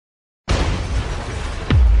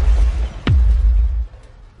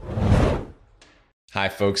Hi,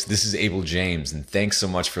 folks. This is Abel James, and thanks so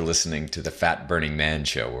much for listening to the Fat Burning Man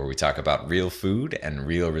Show, where we talk about real food and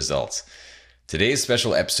real results. Today's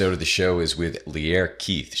special episode of the show is with Lierre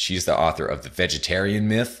Keith. She's the author of The Vegetarian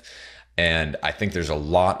Myth, and I think there's a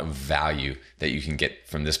lot of value that you can get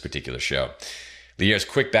from this particular show. Lierre's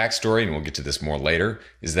quick backstory, and we'll get to this more later,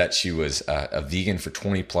 is that she was a vegan for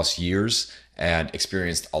 20 plus years and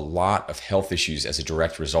experienced a lot of health issues as a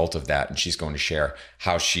direct result of that. And she's going to share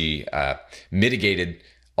how she mitigated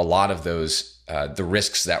a lot of the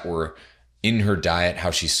risks that were in her diet, how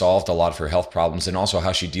she solved a lot of her health problems, and also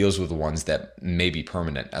how she deals with the ones that may be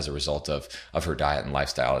permanent as a result of her diet and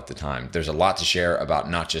lifestyle at the time. There's a lot to share about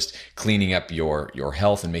not just cleaning up your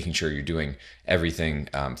health and making sure you're doing everything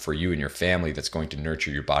for you and your family that's going to nurture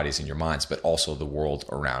your bodies and your minds, but also the world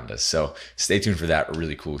around us. So stay tuned for that. A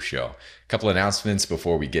really cool show. A couple announcements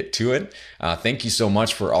before we get to it. Thank you so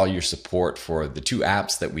much for all your support for the two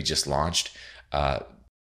apps that we just launched.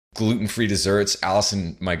 Gluten-free desserts.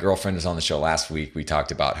 Allison, my girlfriend, was on the show last week. We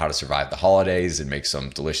talked about how to survive the holidays and make some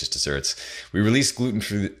delicious desserts. We released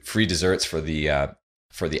gluten-free desserts for the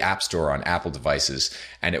App Store on Apple devices,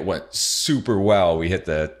 and it went super well. We hit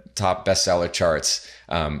the top bestseller charts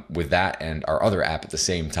with that and our other app at the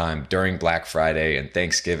same time during Black Friday and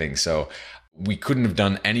Thanksgiving. So we couldn't have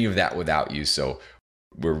done any of that without you. So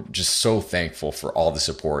we're just so thankful for all the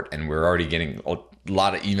support, and we're already getting a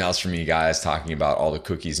lot of emails from you guys talking about all the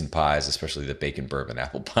cookies and pies, especially the bacon bourbon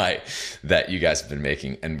apple pie that you guys have been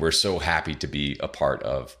making. And we're so happy to be a part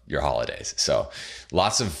of your holidays. So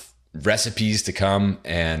lots of recipes to come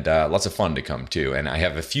and lots of fun to come too. And I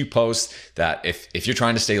have a few posts that if you're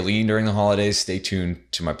trying to stay lean during the holidays, stay tuned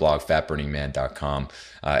to my blog, fatburningman.com,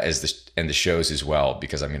 and the shows as well,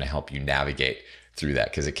 because I'm going to help you navigate through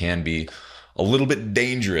that, because it can be a little bit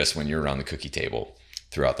dangerous when you're around the cookie table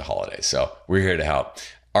throughout the holidays. So we're here to help.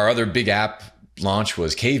 Our other big app launch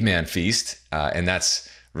was Caveman Feast, and that's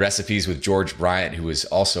recipes with George Bryant, who was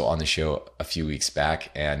also on the show a few weeks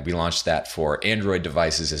back. And we launched that for Android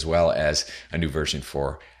devices as well as a new version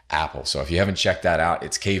for Apple. So if you haven't checked that out,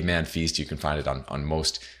 it's Caveman Feast. You can find it on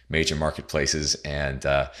most major marketplaces. And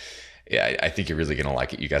yeah, I think you're really going to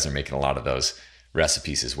like it. You guys are making a lot of those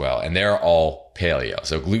recipes as well. And they're all paleo.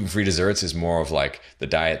 So gluten-free desserts is more of like the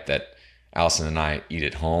diet that Allison and I eat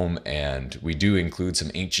at home, and we do include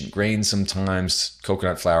some ancient grains sometimes,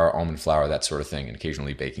 coconut flour, almond flour, that sort of thing, and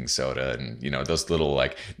occasionally baking soda and, those little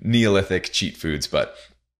like Neolithic cheat foods, but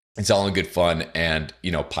it's all in good fun, and,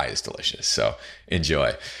 pie is delicious. So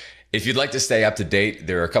enjoy. If you'd like to stay up to date,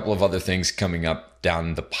 there are a couple of other things coming up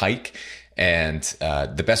down the pike. And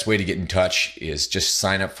the best way to get in touch is just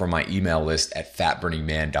sign up for my email list at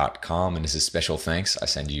fatburningman.com. And as a special thanks, I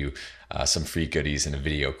send you some free goodies and a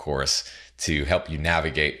video course to help you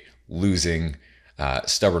navigate losing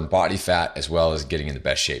stubborn body fat, as well as getting in the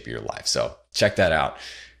best shape of your life. So check that out.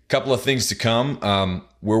 A couple of things to come.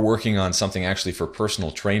 We're working on something actually for personal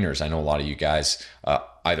trainers. I know a lot of you guys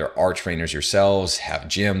either are trainers yourselves, have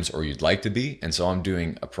gyms, or you'd like to be. And so I'm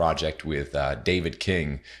doing a project with David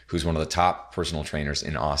King, who's one of the top personal trainers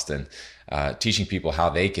in Austin, teaching people how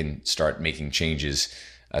they can start making changes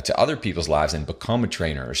to other people's lives and become a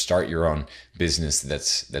trainer, or start your own business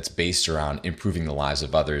that's based around improving the lives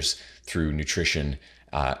of others through nutrition,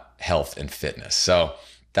 health, and fitness. So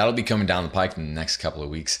that'll be coming down the pike in the next couple of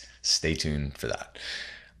weeks. Stay tuned for that.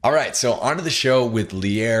 All right, so on to the show with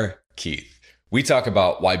Lierre Keith. We talk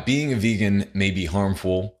about why being a vegan may be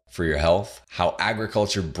harmful for your health, how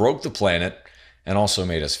agriculture broke the planet and also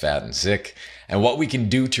made us fat and sick, and what we can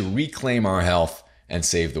do to reclaim our health and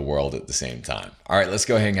save the world at the same time. All right, let's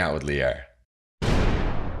go hang out with Lierre.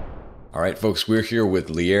 All right, folks, we're here with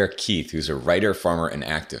Lierre Keith, who's a writer, farmer, and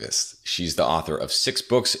activist. She's the author of 6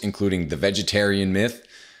 books, including The Vegetarian Myth,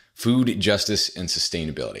 Food, Justice, and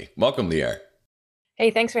Sustainability. Welcome, Lierre. Hey,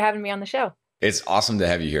 thanks for having me on the show. It's awesome to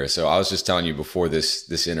have you here. So I was just telling you before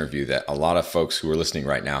this interview that a lot of folks who are listening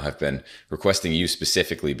right now have been requesting you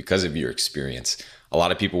specifically because of your experience. A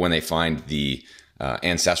lot of people, when they find the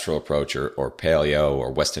ancestral approach or paleo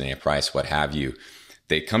or Weston A. Price, what have you,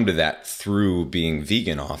 they come to that through being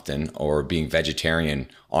vegan often or being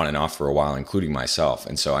vegetarian on and off for a while, including myself.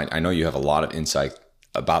 And so I know you have a lot of insight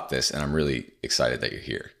about this, and I'm really excited that you're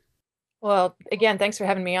here. Well, again, thanks for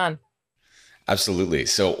having me on. Absolutely.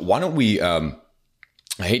 So why don't we, I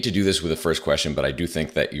hate to do this with the first question, but I do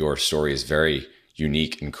think that your story is very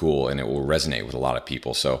unique and cool, and it will resonate with a lot of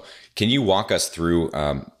people. So can you walk us through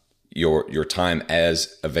your time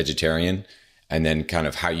as a vegetarian, and then kind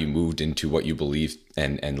of how you moved into what you believe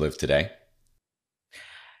and live today?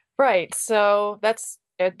 Right. So that's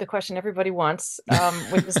the question everybody wants,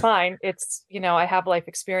 which is fine. It's, I have life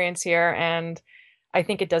experience here, and I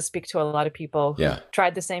think it does speak to a lot of people who Yeah.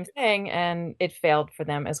 tried the same thing and it failed for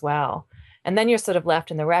them as well. And then you're sort of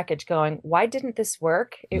left in the wreckage going, why didn't this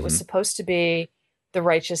work? It was Hmm. supposed to be the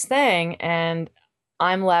righteous thing. And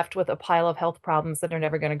I'm left with a pile of health problems that are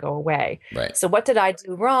never going to go away. Right. So what did I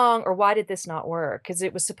do wrong, or why did this not work? Because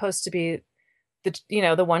it was supposed to be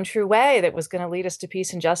the one true way that was going to lead us to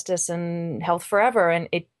peace and justice and health forever, and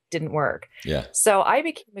it didn't work. Yeah. So I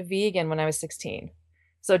became a vegan when I was 16.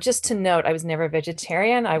 So just to note, I was never a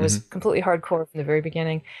vegetarian. I was Hmm. completely hardcore from the very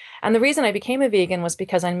beginning. And the reason I became a vegan was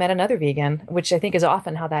because I met another vegan, which I think is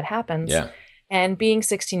often how that happens. Yeah. And being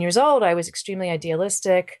 16 years old, I was extremely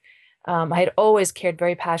idealistic. I had always cared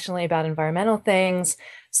very passionately about environmental things.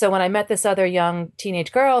 So when I met this other young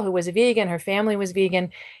teenage girl who was a vegan, her family was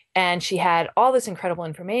vegan, and she had all this incredible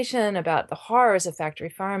information about the horrors of factory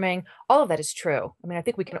farming. All of that is true. I mean, I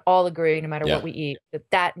think we can all agree, no matter what Yeah. we eat, that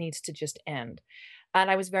that needs to just end. And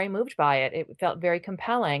I was very moved by it. It felt very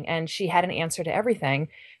compelling. And she had an answer to everything.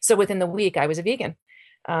 So within the week, I was a vegan.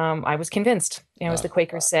 I was convinced, as the Wow.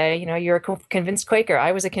 Quakers say, you're a convinced Quaker.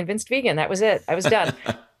 I was a convinced vegan. That was it. I was done.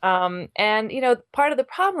 And part of the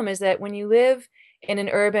problem is that when you live in an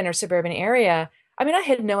urban or suburban area, I mean, I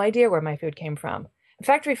had no idea where my food came from.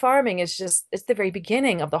 Factory farming it's the very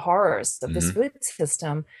beginning of the horrors of this Hmm. food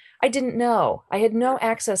system. I didn't know. I had no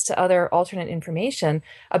access to other alternate information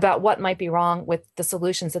about what might be wrong with the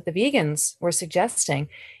solutions that the vegans were suggesting.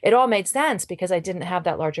 It all made sense because I didn't have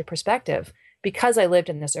that larger perspective, because I lived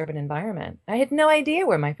in this urban environment. I had no idea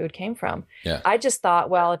where my food came from. Yeah. I just thought,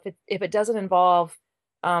 well, if it doesn't involve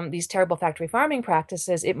these terrible factory farming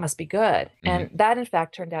practices, it must be good. Hmm. And that, in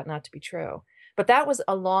fact, turned out not to be true. But that was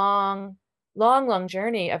a long, long, long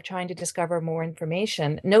journey of trying to discover more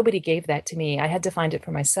information. Nobody gave that to me. I had to find it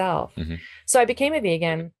for myself. Hmm. So I became a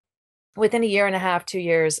vegan. Within a year and a half, 2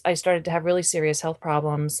 years, I started to have really serious health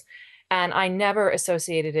problems. And I never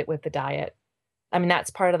associated it with the diet. I mean, that's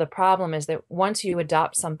part of the problem, is that once you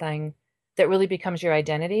adopt something that really becomes your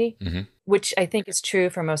identity, Hmm. which I think is true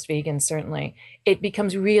for most vegans, certainly, it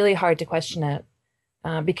becomes really hard to question it,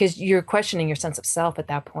 because you're questioning your sense of self at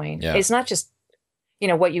that point. Yeah. It's not just,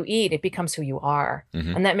 what you eat, it becomes who you are.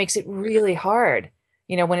 Hmm. And that makes it really hard.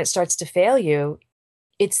 When it starts to fail you,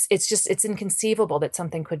 it's inconceivable that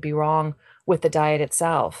something could be wrong with the diet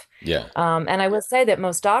itself. Yeah. And I will say that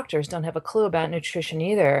most doctors don't have a clue about nutrition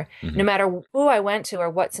either. Hmm. No matter who I went to or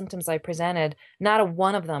what symptoms I presented, not a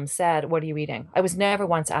one of them said, "What are you eating?" I was never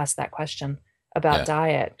once asked that question about Yeah.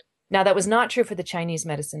 diet. Now, that was not true for the Chinese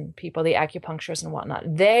medicine people, the acupuncturists and whatnot.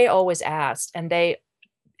 They always asked, and they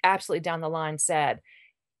absolutely down the line said,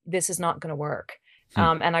 "This is not going to work."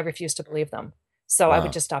 Hmm. And I refused to believe them. So I would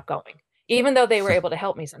Wow. just stop going, even though they were able to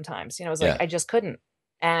help me sometimes. It was like, Yeah. I just couldn't.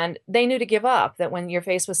 And they knew to give up, that when you're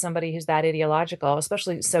faced with somebody who's that ideological,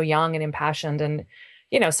 especially so young and impassioned and,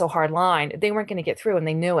 so hard line, they weren't going to get through, and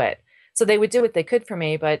they knew it. So they would do what they could for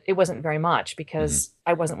me, but it wasn't very much, Hmm. because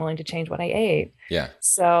I wasn't willing to change what I ate. Yeah.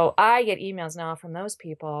 So I get emails now from those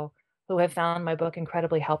people who have found my book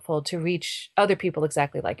incredibly helpful to reach other people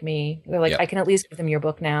exactly like me. They're like, Yeah. I can at least give them your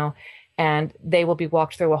book now, and they will be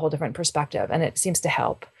walked through a whole different perspective, and it seems to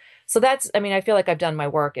help. So I feel like I've done my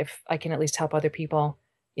work if I can at least help other people,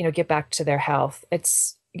 get back to their health.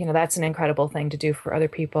 It's, that's an incredible thing to do for other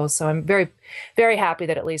people. So I'm very, very happy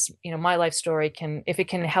that at least, my life story if it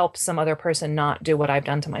can help some other person not do what I've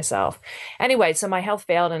done to myself. Anyway, so my health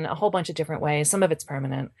failed in a whole bunch of different ways. Some of it's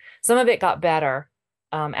permanent. Some of it got better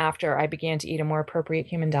after I began to eat a more appropriate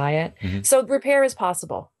human diet. Hmm. So repair is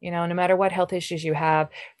possible. No matter what health issues you have,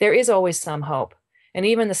 there is always some hope. And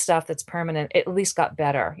even the stuff that's permanent, it at least got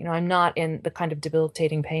better. I'm not in the kind of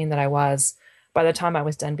debilitating pain that I was by the time I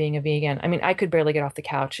was done being a vegan. I mean, I could barely get off the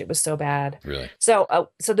couch. It was so bad. Really. So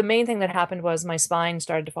the main thing that happened was my spine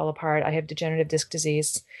started to fall apart. I have degenerative disc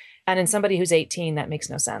disease. And in somebody who's 18, that makes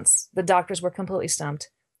no sense. The doctors were completely stumped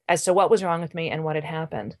as to what was wrong with me and what had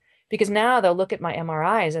happened. Because now they'll look at my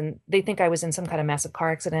MRIs and they think I was in some kind of massive car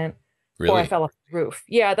accident, or I Really. fell off the roof.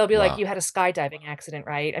 Yeah, they'll be like, Wow. "You had a skydiving accident,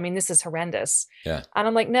 right? I mean, this is horrendous." Yeah. And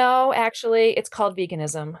I'm like, "No, actually, it's called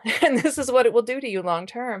veganism. And this is what it will do to you long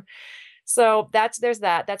term." So there's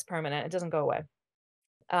that. That's permanent. It doesn't go away.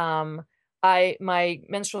 My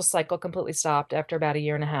menstrual cycle completely stopped after about a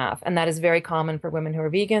year and a half, and that is very common for women who are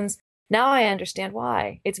vegans. Now I understand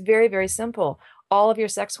why. It's very, very simple. All of your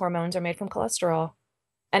sex hormones are made from cholesterol.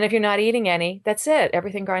 And if you're not eating any, that's it.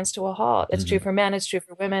 Everything grinds to a halt. It's true Hmm. for men. It's true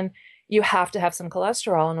for women. You have to have some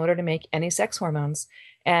cholesterol in order to make any sex hormones.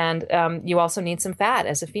 And you also need some fat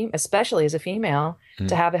especially as a female,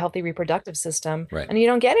 to have a healthy reproductive system. Right. And you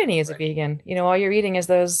don't get any as a vegan. All you're eating is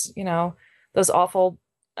those awful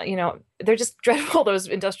they're just dreadful, those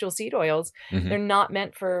industrial seed oils. Hmm. They're not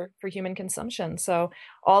meant for human consumption. So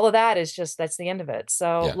all of that is just, that's the end of it.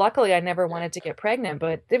 So Yeah. luckily I never wanted to get pregnant,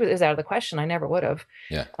 but it was out of the question. I never would have.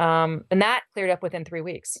 Yeah. And that cleared up within 3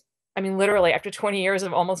 weeks. I mean, literally after 20 years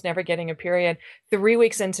of almost never getting a period, 3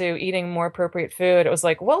 weeks into eating more appropriate food, it was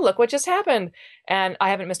like, well, look what just happened. And I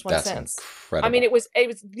haven't missed one That's since. I incredible. mean, it was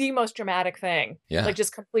the most dramatic thing, Yeah. like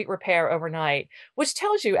just complete repair overnight, which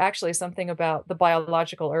tells you actually something about the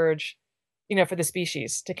biological urge, for the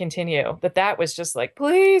species to continue. That was just like,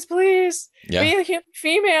 please, please Yeah. be a human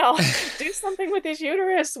female, do something with this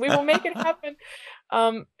uterus. We will make it happen.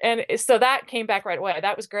 And so that came back right away.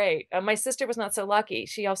 That was great. My sister was not so lucky.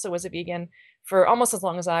 She also was a vegan for almost as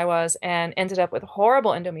long as I was and ended up with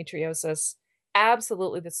horrible endometriosis.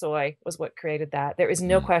 Absolutely, the soy was what created that. There is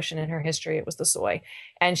no Mm. question in her history it was the soy.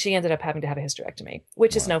 And she ended up having to have a hysterectomy,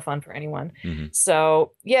 which is Wow. no fun for anyone. Hmm.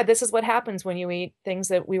 So, yeah, this is what happens when you eat things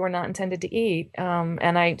that we were not intended to eat.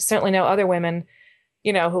 And I certainly know other women,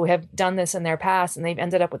 who have done this in their past and they've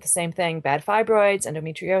ended up with the same thing, bad fibroids,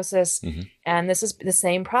 endometriosis. Hmm. And this is the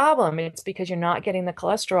same problem. It's because you're not getting the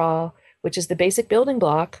cholesterol, which is the basic building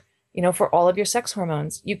block, for all of your sex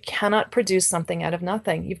hormones. You cannot produce something out of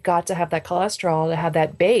nothing. You've got to have that cholesterol to have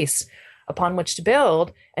that base upon which to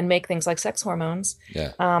build and make things like sex hormones.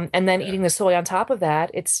 Yeah. And then eating the soy on top of that,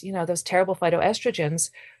 it's, those terrible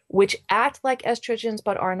phytoestrogens, which act like estrogens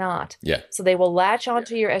but are not. Yeah. So they will latch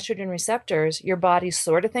onto your estrogen receptors. Your body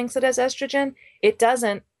sort of thinks it has estrogen. It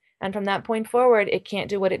doesn't. And from that point forward, it can't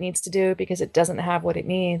do what it needs to do because it doesn't have what it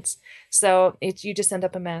needs. So you just end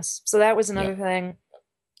up a mess. So that was another thing.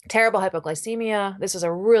 Terrible hypoglycemia. This is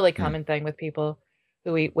a really common thing with people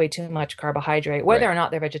who eat way too much carbohydrate, whether or not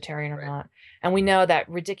they're vegetarian or not. And we know that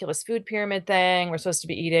ridiculous food pyramid thing. We're supposed to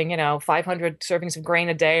be eating, 500 servings of grain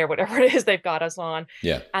a day or whatever it is they've got us on.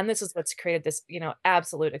 Yeah. And this is what's created this,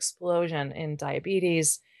 absolute explosion in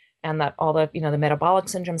diabetes and that all the, the metabolic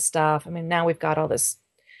syndrome stuff. I mean, now we've got all this,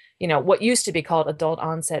 what used to be called adult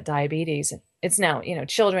onset diabetes. It's now,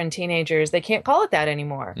 children, teenagers, they can't call it that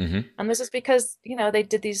anymore. Hmm. And this is because, they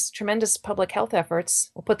did these tremendous public health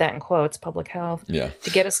efforts. We'll put that in quotes, public health, Yeah.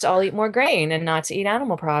 to get us to all eat more grain and not to eat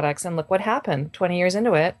animal products. And look what happened 20 years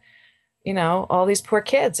into it. All these poor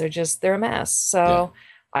kids are they're a mess. So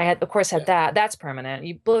I had, of course, had that. That's permanent.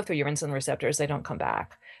 You blow through your insulin receptors, they don't come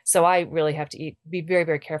back. So I really have to be very,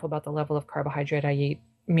 very careful about the level of carbohydrate I eat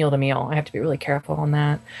meal to meal. I have to be really careful on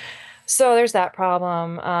that. So there's that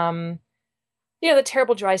problem. The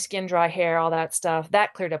terrible dry skin, dry hair, all that stuff,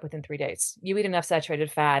 that cleared up within 3 days. You eat enough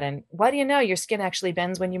saturated fat and why do you know your skin actually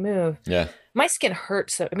bends when you move? Yeah. My skin hurt.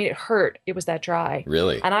 So, it hurt. It was that dry.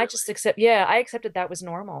 Really? And I just I accepted that was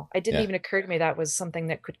normal. It didn't even occur to me that was something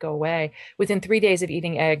that could go away. Within 3 days of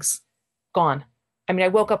eating eggs, gone. I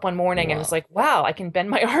woke up one morning and was like, wow, I can bend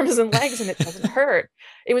my arms and legs and it doesn't hurt.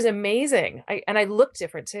 It was amazing. I looked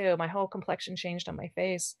different too. My whole complexion changed on my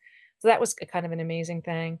face. So that was kind of an amazing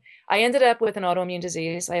thing. I ended up with an autoimmune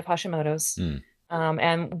disease. I have Hashimoto's.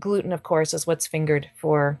 And gluten, of course, is what's fingered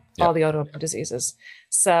for all the autoimmune diseases.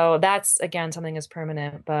 So that's, again, something that's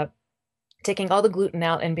permanent. But taking all the gluten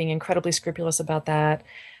out and being incredibly scrupulous about that.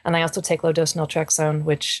 And I also take low-dose naltrexone,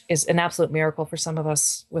 which is an absolute miracle for some of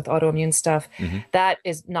us with autoimmune stuff. Mm-hmm. That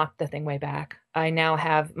is knocked the thing way back. I now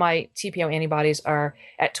have my TPO antibodies are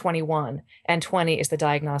at 21, and 20 is the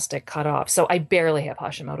diagnostic cutoff. So I barely have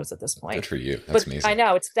Hashimoto's at this point. Good for you. That's amazing. I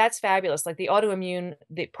know that's fabulous. Like the autoimmune,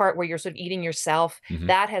 the part where you're sort of eating yourself,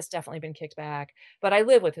 that has definitely been kicked back. But I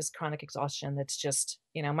live with this chronic exhaustion that's just,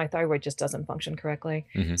 my thyroid just doesn't function correctly.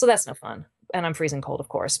 So that's no fun. And I'm freezing cold, of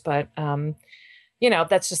course. But,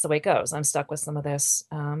 that's just the way it goes. I'm stuck with some of this.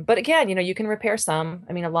 But again, you can repair some.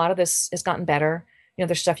 A lot of this has gotten better.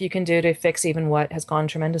 There's stuff you can do to fix even what has gone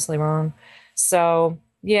tremendously wrong. So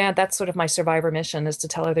yeah, that's sort of my survivor mission, is to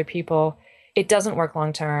tell other people it doesn't work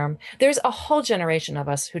long term. There's a whole generation of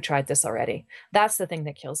us who tried this already. That's the thing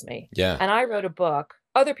that kills me. Yeah. And I wrote a book.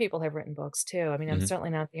 Other people have written books too. I'm certainly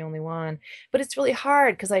not the only one, but it's really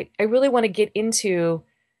hard because I really want to get into,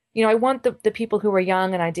 I want the people who are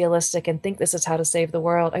young and idealistic and think this is how to save the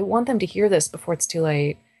world. I want them to hear this before it's too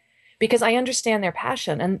late, because I understand their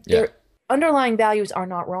passion and their underlying values are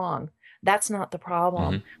not wrong. That's not the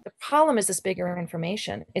problem. The problem is this bigger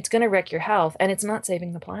information. It's going to wreck your health and it's not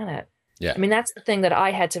saving the planet. Yeah. That's the thing that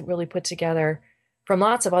I had to really put together from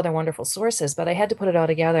lots of other wonderful sources, but I had to put it all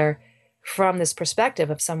together from this perspective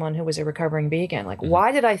of someone who was a recovering vegan. Like,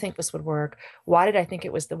 why did I think this would work? Why did I think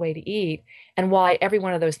it was the way to eat? And why every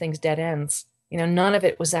one of those things dead ends? None of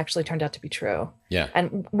it was actually turned out to be true. Yeah.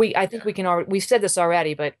 And I think we've said this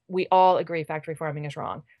already, but we all agree factory farming is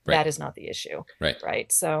wrong. Right. That is not the issue. Right. Right.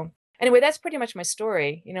 So anyway, that's pretty much my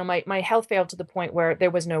story. My health failed to the point where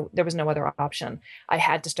there was no other option. I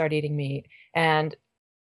had to start eating meat, and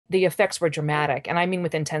the effects were dramatic. And I mean,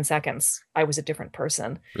 within 10 seconds, I was a different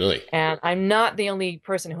person. Really? And I'm not the only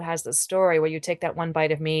person who has this story where you take that one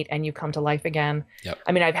bite of meat and you come to life again. Yep.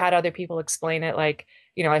 I mean, I've had other people explain it like,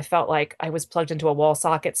 I felt like I was plugged into a wall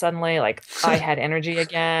socket suddenly, like I had energy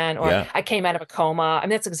again, or Yeah. I came out of a coma. I mean,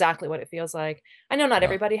 that's exactly what it feels like. I know not Wow.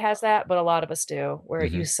 everybody has that, but a lot of us do, where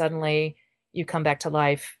Mhm. you come back to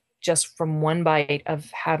life just from one bite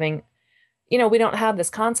of having, we don't have this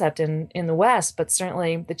concept in the West, but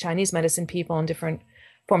certainly the Chinese medicine people and different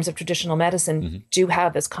forms of traditional medicine Mhm. do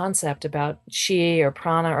have this concept about qi or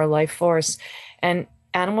prana or life force. And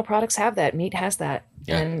animal products have that. Meat has that.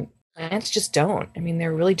 Yeah. And plants just don't. I mean,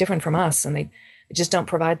 they're really different from us, and they just don't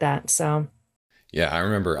provide that. So, Yeah, I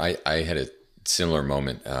remember I had a similar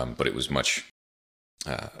moment, but it was much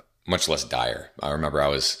less dire. I remember I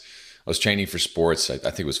was training for sports. I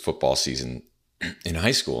think it was football season in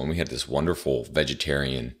high school, and we had this wonderful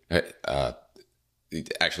vegetarian.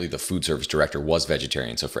 Actually, the food service director was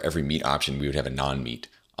vegetarian, so for every meat option, we would have a non-meat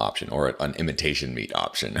option or an imitation meat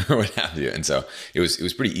option or what have you. And so it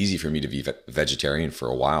was pretty easy for me to be vegetarian for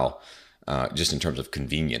a while. Just in terms of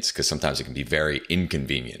convenience, because sometimes it can be very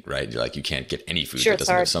inconvenient, right? Like you can't get any food sure, that it's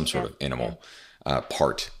doesn't have hard. some sort Yeah. of animal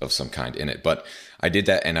part of some kind in it. But I did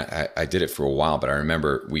that, and I did it for a while. But I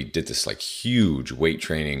remember we did this like huge weight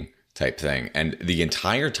training type thing, and the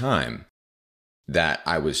entire time that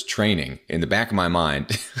I was training, in the back of my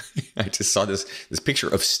mind, I just saw this picture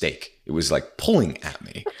of steak. It was like pulling at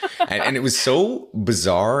me, and it was so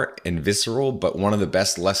bizarre and visceral. But one of the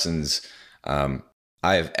best lessons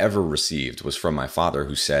I have ever received was from my father,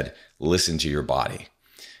 who said, "Listen to your body."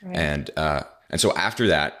 Right. And so after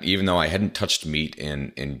that, even though I hadn't touched meat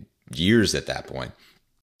in years at that point,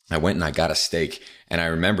 I went and I got a steak, and I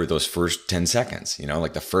remember those first 10 seconds,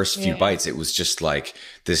 like the first few Yeah. bites, it was just like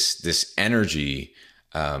this energy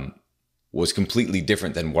was completely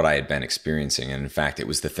different than what I had been experiencing. And in fact, it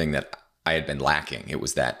was the thing that I had been lacking. It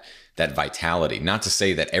was that vitality. Not to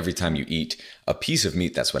say that every time you eat a piece of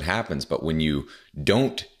meat, that's what happens, but when you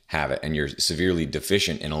don't have it and you're severely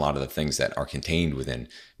deficient in a lot of the things that are contained within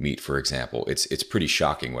meat, for example, it's pretty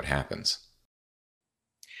shocking what happens.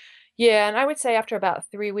 Yeah, and I would say after about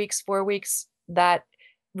 3 weeks, 4 weeks, that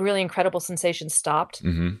really incredible sensation stopped.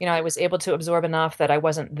 Hmm. I was able to absorb enough that I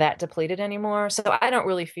wasn't that depleted anymore. So I don't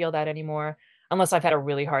really feel that anymore unless I've had a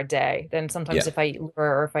really hard day. Then sometimes Yeah. if I eat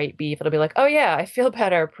liver or if I eat beef, it'll be like, oh yeah, I feel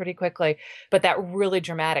better pretty quickly. But that really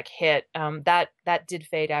dramatic hit, that did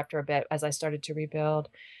fade after a bit as I started to rebuild.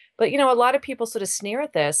 But a lot of people sort of sneer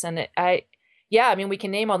at this, and yeah, I mean, we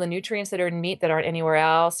can name all the nutrients that are in meat that aren't anywhere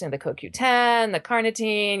else, the CoQ10, the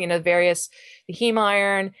carnitine, the heme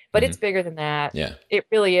iron, but Hmm. it's bigger than that. Yeah. It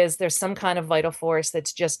really is. There's some kind of vital force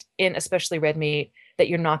that's just in, especially red meat, that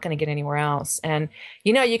you're not going to get anywhere else. And,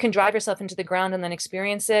 you can drive yourself into the ground and then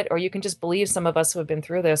experience it, or you can just believe some of us who have been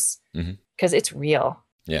through this, Hmm. because it's real.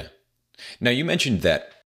 Yeah. Now, you mentioned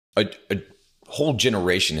that a whole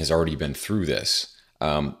generation has already been through this,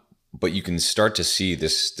 but you can start to see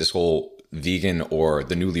this whole vegan or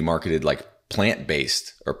the newly marketed like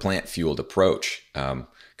plant-based or plant-fueled approach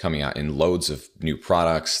coming out in loads of new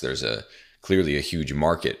products. There's clearly a huge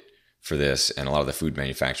market for this, and a lot of the food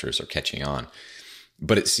manufacturers are catching on.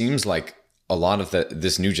 But it seems like a lot of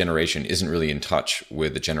this new generation isn't really in touch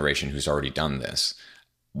with the generation who's already done this.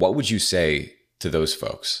 What would you say to those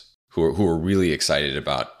folks who are really excited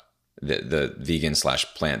about the vegan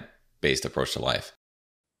 / plant-based approach to life?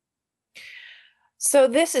 So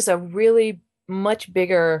this is a really much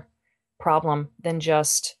bigger problem than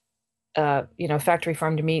just factory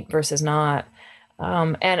farmed meat versus not.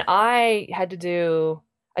 And I had to do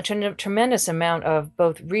a tremendous amount of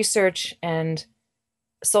both research and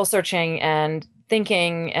soul searching and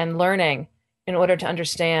thinking and learning in order to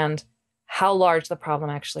understand how large the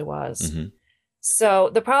problem actually was. Hmm.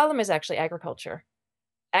 So the problem is actually agriculture.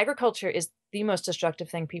 Agriculture is the most destructive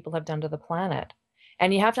thing people have done to the planet.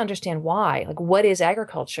 And you have to understand why. Like, what is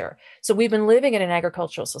agriculture? So we've been living in an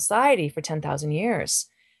agricultural society for 10,000 years.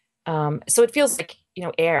 So it feels like,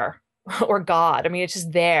 air or God. I mean, it's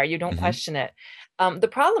just there. You don't Hmm. question it. The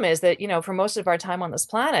problem is that, for most of our time on this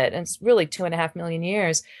planet, and it's really 2.5 million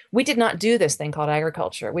years, we did not do this thing called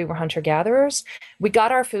agriculture. We were hunter-gatherers. We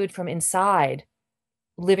got our food from inside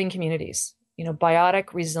living communities,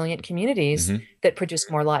 biotic, resilient communities Hmm. that produce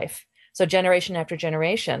more life. So generation after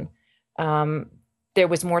generation, there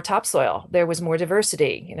was more topsoil, there was more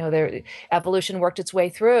diversity, evolution worked its way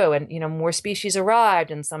through, and, more species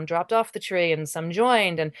arrived, and some dropped off the tree and some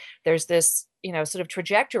joined. And there's this, sort of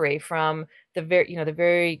trajectory from the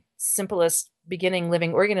very simplest beginning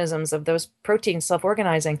living organisms of those proteins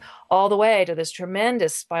self-organizing, all the way to this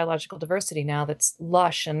tremendous biological diversity now that's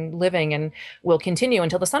lush and living and will continue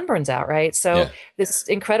until the sun burns out, right? So Yeah. this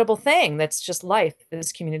incredible thing that's just life,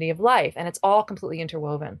 this community of life, and it's all completely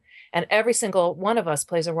interwoven. And every single one of us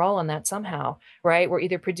plays a role in that somehow, right? We're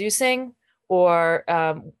either producing or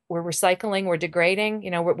we're recycling, we're degrading,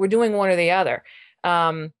 we're doing one or the other.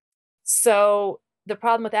 So the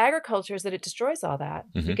problem with agriculture is that it destroys all that,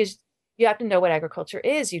 Hmm. because you have to know what agriculture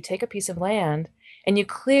is. You take a piece of land and you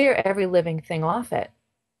clear every living thing off it.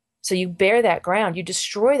 So you bare that ground, you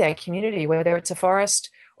destroy that community, whether it's a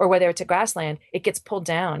forest or whether it's a grassland, it gets pulled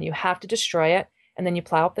down. You have to destroy it, and then you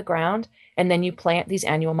plow up the ground, and then you plant these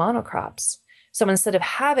annual monocrops. So instead of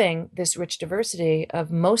having this rich diversity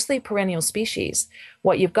of mostly perennial species,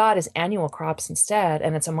 what you've got is annual crops instead,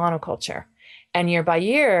 and it's a monoculture. And year by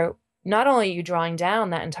year, not only are you drawing down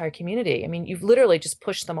that entire community, I mean, you've literally just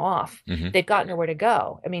pushed them off. Hmm. They've got nowhere to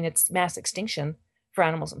go. I mean, it's mass extinction for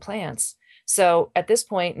animals and plants. So at this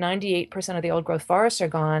point, 98% of the old growth forests are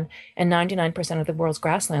gone, and 99% of the world's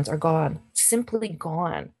grasslands are gone, simply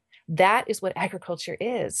gone. That is what agriculture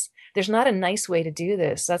is. There's not a nice way to do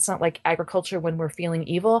this. That's not like agriculture when we're feeling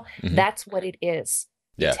evil. Hmm. That's what it is.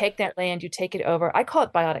 You Yeah. take that land, you take it over. I call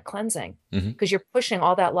it biotic cleansing, Hmm. because you're pushing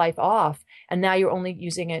all that life off, and now you're only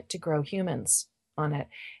using it to grow humans on it.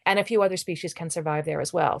 And a few other species can survive there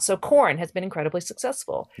as well. So corn has been incredibly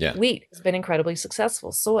successful. Yeah. Wheat has been incredibly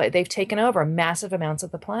successful. Soy, they've taken over massive amounts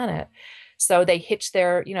of the planet. So they hitched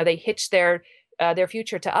their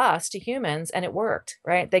future to us, to humans, and it worked,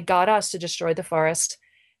 right? They got us to destroy the forest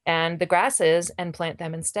and the grasses and plant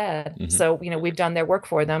them instead. Hmm. So, we've done their work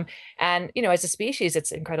for them. And, as a species,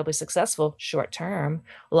 it's incredibly successful short term.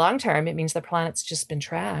 Long term, it means the planet's just been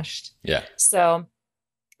trashed. Yeah. So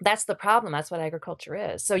that's the problem. That's what agriculture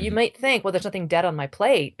is. So you might think, well, there's nothing dead on my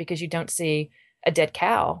plate because you don't see a dead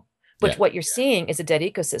cow. But Yeah. what you're seeing is a dead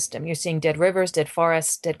ecosystem. You're seeing dead rivers, dead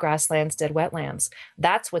forests, dead grasslands, dead wetlands.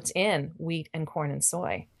 That's what's in wheat and corn and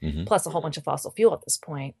soy, Hmm. plus a whole bunch of fossil fuel at this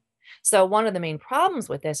point. So one of the main problems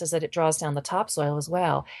with this is that it draws down the topsoil as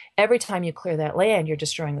well. Every time you clear that land, you're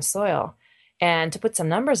destroying the soil. And to put some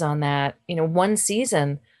numbers on that, one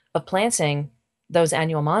season of planting those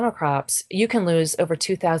annual monocrops, you can lose over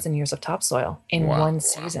 2,000 years of topsoil in Wow. one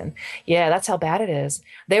season. Yeah, that's how bad it is.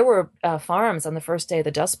 There were farms on the first day of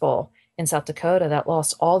the Dust Bowl in South Dakota that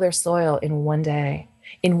lost all their soil in one day.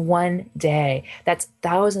 In one day. That's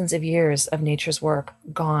thousands of years of nature's work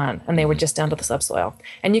gone, and they were just down to the subsoil.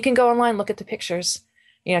 And you can go online, look at the pictures.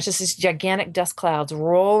 It's just these gigantic dust clouds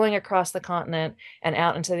rolling across the continent and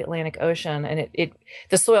out into the Atlantic Ocean, and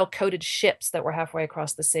the soil coated ships that were halfway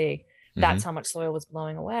across the sea. That's how much soil was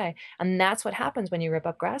blowing away. And that's what happens when you rip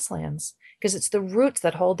up grasslands, because it's the roots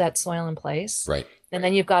that hold that soil in place. Right. And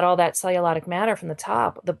then you've got all that cellulosic matter from the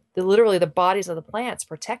top. Literally the bodies of the plants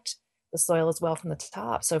protect the soil as well from the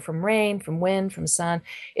top. So from rain, from wind, from sun,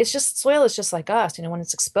 soil is just like us. When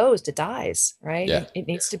it's exposed, it dies, right? Yeah. It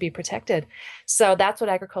needs to be protected. So that's what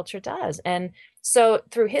agriculture does. And so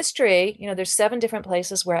through history, there's 7 different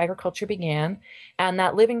places where agriculture began, and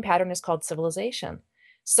that living pattern is called civilization.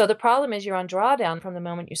 So the problem is you're on drawdown from the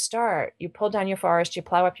moment you start. You pull down your forest, you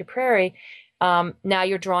plow up your prairie. Now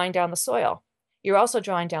you're drawing down the soil. You're also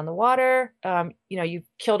drawing down the water. You've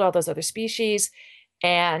killed all those other species.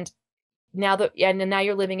 And now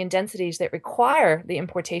you're living in densities that require the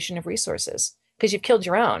importation of resources because you've killed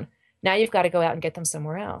your own. Now you've got to go out and get them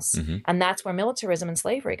somewhere else. Hmm. And that's where militarism and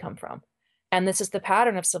slavery come from. And this is the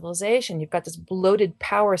pattern of civilization. You've got this bloated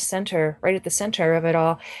power center right at the center of it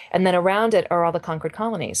all. And then around it are all the conquered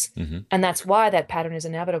colonies. Hmm. And that's why that pattern is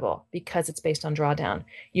inevitable, because it's based on drawdown.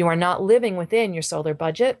 You are not living within your solar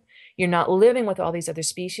budget. You're not living with all these other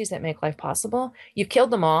species that make life possible. You've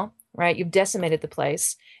killed them all, right? You've decimated the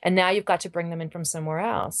place. And now you've got to bring them in from somewhere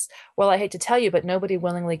else. Well, I hate to tell you, but nobody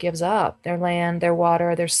willingly gives up their land, their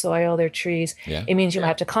water, their soil, their trees. Yeah. It means you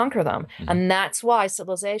have to conquer them. And that's why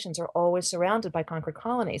civilizations are always surrounded by conquered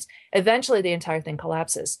colonies. Eventually, the entire thing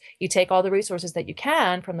collapses. You take all the resources that you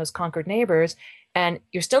can from those conquered neighbors, and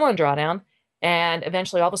you're still on drawdown. And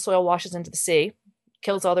eventually, all the soil washes into the sea,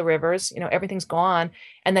 kills all the rivers, everything's gone,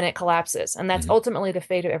 and then it collapses. And that's ultimately the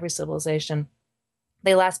fate of every civilization.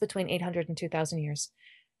 They last between 800 and 2,000 years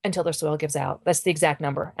until their soil gives out. That's the exact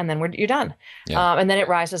number. And then you're done. Yeah. And then it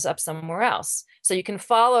rises up somewhere else. So you can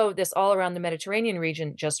follow this all around the Mediterranean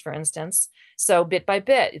region, just for instance. So bit by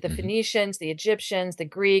bit, the Phoenicians, the Egyptians, the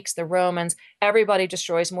Greeks, the Romans, everybody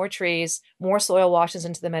destroys more trees, more soil washes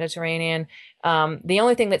into the Mediterranean. The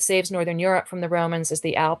only thing that saves Northern Europe from the Romans is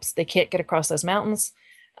the Alps. They can't get across those mountains.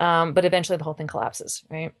 But eventually the whole thing collapses,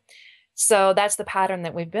 right? So that's the pattern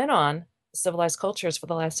that we've been on, civilized cultures, for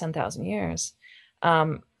the last 10,000 years.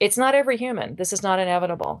 It's not every human. This is not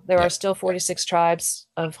inevitable. There Yeah. are still 46 tribes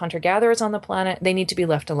of hunter-gatherers on the planet. They need to be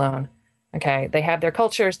left alone. Okay. They have their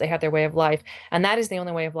cultures, they have their way of life, and that is the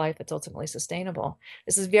only way of life that's ultimately sustainable.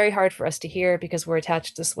 This is very hard for us to hear because we're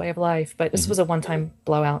attached to this way of life, but this was a one-time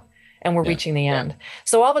blowout and we're Yeah. reaching the end.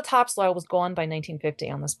 So all the topsoil was gone by 1950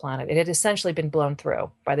 on this planet. It had essentially been blown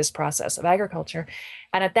through by this process of agriculture.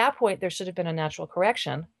 And at that point, there should have been a natural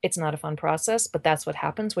correction. It's not a fun process, but that's what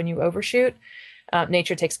happens when you overshoot.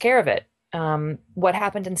 Nature takes care of it. What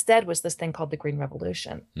happened instead was this thing called the Green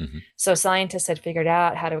Revolution. So scientists had figured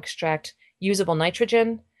out how to extract usable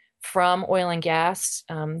nitrogen from oil and gas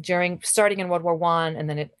starting in World War One, and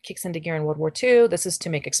then it kicks into gear in World War Two. This is to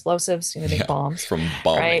make explosives, make bombs from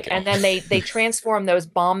bomb right, making. and then they transform those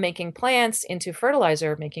bomb making plants into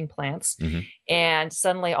fertilizer making plants, and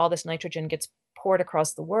suddenly all this nitrogen gets poured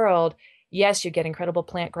across the world. Yes, you get incredible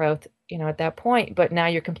plant growth, at that point, but now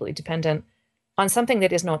you're completely dependent on something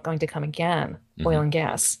that is not going to come again, oil and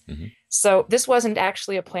gas. So this wasn't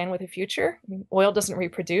actually a plan with a future. I mean, oil doesn't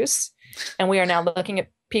reproduce, and we are now looking at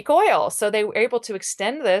peak oil. So they were able to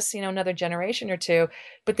extend this, another generation or two,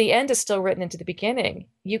 but the end is still written into the beginning.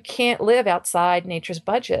 You can't live outside nature's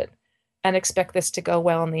budget and expect this to go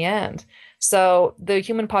well in the end. So the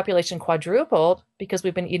human population quadrupled because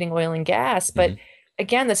we've been eating oil and gas. But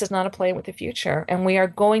again, this is not a plan with the future, and we are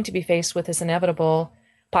going to be faced with this inevitable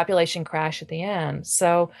population crash at the end.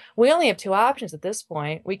 So we only have two options at this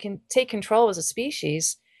point. We can take control as a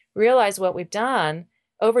species, realize what we've done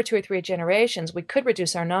over 2 or 3 generations. We could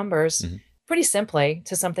reduce our numbers pretty simply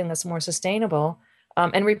to something that's more sustainable,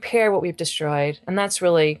 and repair what we've destroyed. And that's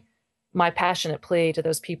really my passionate plea to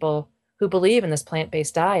those people who believe in this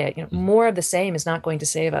plant-based diet. More of the same is not going to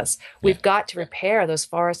save us. We've got to repair those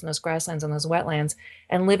forests and those grasslands and those wetlands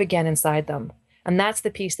and live again inside them. And that's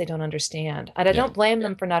the piece they don't understand. And I don't blame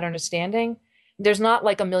them for not understanding. There's not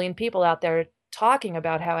like a million people out there talking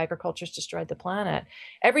about how agriculture's destroyed the planet.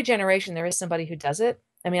 Every generation, there is somebody who does it.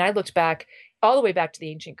 I mean, I looked back all the way back to the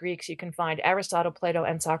ancient Greeks. You can find Aristotle, Plato,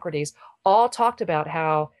 and Socrates all talked about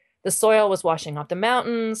how the soil was washing off the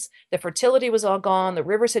mountains, the fertility was all gone, the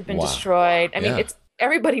rivers had been destroyed. I mean,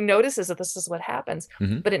 everybody notices that this is what happens,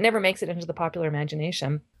 but it never makes it into the popular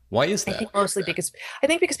imagination. Why is that? I think mostly because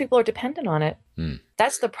people are dependent on it.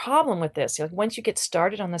 That's the problem with this. Once you get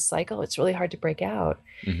started on this cycle, it's really hard to break out.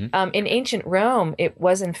 In ancient Rome, it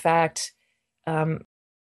was in fact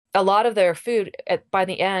a lot of their food by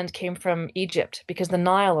the end came from Egypt, because the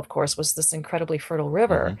Nile, of course, was this incredibly fertile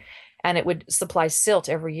river, and it would supply silt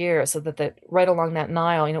every year, so that right along that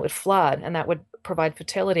Nile, it would flood, and that would provide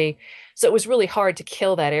fertility. So it was really hard to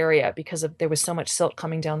kill that area because there was so much silt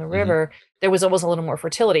coming down the river. There was always a little more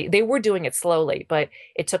fertility. They were doing it slowly, but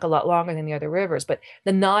it took a lot longer than the other rivers. But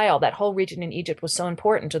the Nile, that whole region in Egypt, was so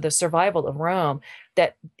important to the survival of Rome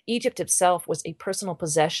that Egypt itself was a personal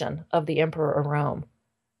possession of the emperor of Rome.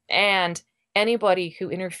 And anybody who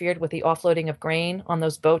interfered with the offloading of grain on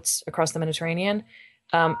those boats across the Mediterranean,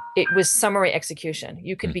 it was summary execution.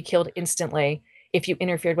 You could be killed instantly if you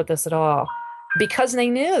interfered with this at all, because they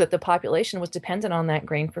knew that the population was dependent on that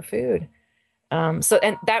grain for food. And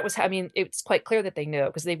that was, it's quite clear that they knew,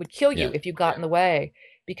 because they would kill you if you got in the way,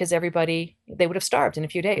 because they would have starved in a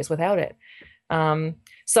few days without it.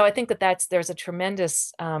 So I think there's a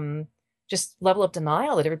tremendous just level of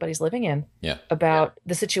denial that everybody's living in about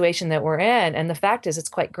the situation that we're in. And the fact is, it's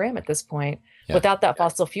quite grim at this point. Without that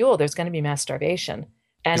fossil fuel, there's going to be mass starvation.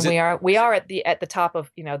 And we are at the top of,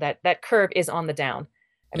 that curve is on the down.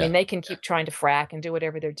 I mean, they can keep trying to frack and do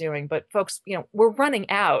whatever they're doing, but folks, we're running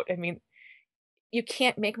out. I mean, you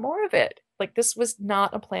can't make more of it. Like, this was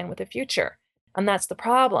not a plan with a future. And that's the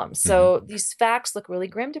problem. So these facts look really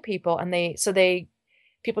grim to people, and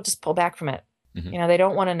people just pull back from it. They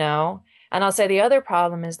don't want to know. And I'll say the other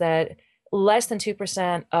problem is that less than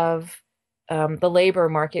 2% of the labor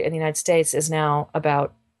market in the United States is now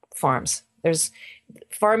about farms.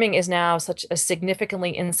 Farming is now such a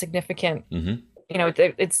significantly insignificant,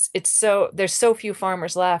 there's so few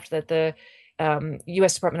farmers left that the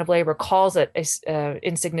U.S. Department of Labor calls it a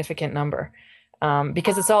insignificant number,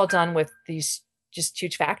 because it's all done with these just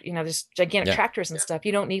huge there's gigantic tractors and stuff.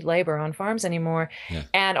 You don't need labor on farms anymore.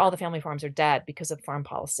 And all the family farms are dead because of farm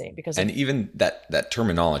policy. Even that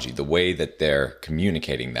terminology, the way that they're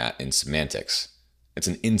communicating that in semantics, it's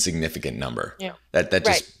an insignificant number. That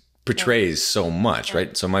just portrays so much,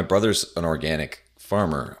 right? So my brother's an organic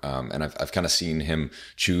farmer, and I've kind of seen him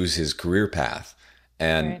choose his career path.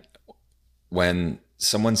 And when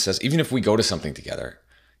someone says, even if we go to something together,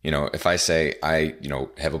 If I say I,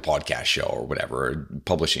 have a podcast show or whatever, or a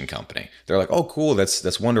publishing company, they're like, oh, cool,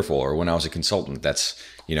 that's wonderful. Or when I was a consultant,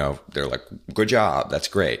 they're like, good job, that's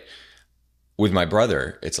great. With my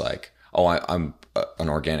brother, it's like, oh, I'm an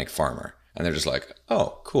organic farmer. And they're just like,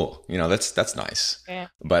 oh, cool. That's nice. Yeah.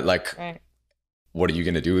 But like, Right. what are you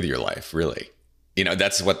going to do with your life, really?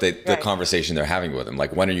 That's what the Right. conversation they're having with him.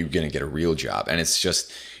 Like, when are you going to get a real job? And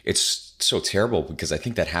it's so terrible because I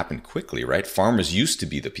think that happened quickly, right? Farmers used to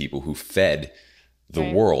be the people who fed the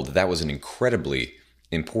Right. world. That was an incredibly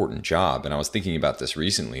important job. And I was thinking about this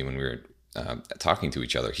recently when we were talking to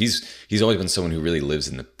each other. He's always been someone who really lives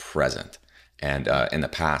in the present and in the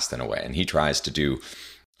past in a way. And he tries to do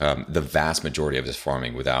the vast majority of his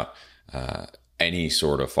farming without any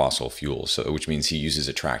sort of fossil fuel. So, which means he uses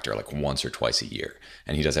a tractor like once or twice a year,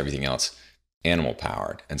 and he does everything else animal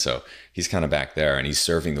powered. And so he's kind of back there, and he's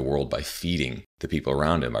serving the world by feeding the people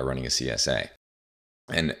around him by running a CSA.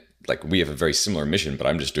 And like, we have a very similar mission, but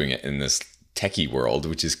I'm just doing it in this techie world,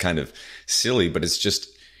 which is kind of silly, but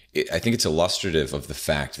I think it's illustrative of the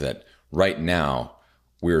fact that right now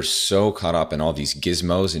we're so caught up in all these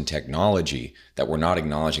gizmos and technology that we're not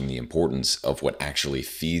acknowledging the importance of what actually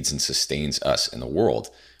feeds and sustains us in the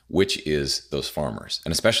world, which is those farmers.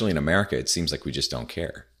 And especially in America, it seems like we just don't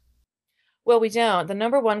care. Well, we don't. The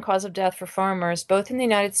number one cause of death for farmers, both in the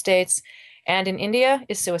United States and in India,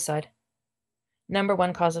 is suicide. Number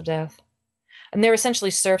one cause of death. And they're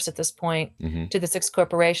essentially serfs at this point to the six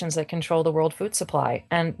corporations that control the world food supply.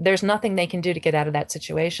 And there's nothing they can do to get out of that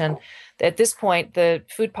situation. At this point, the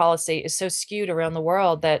food policy is so skewed around the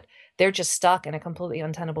world that they're just stuck in a completely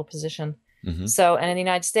untenable position. So, and in the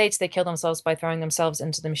United States, they kill themselves by throwing themselves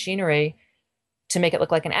into the machinery to make it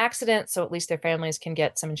look like an accident, so at least their families can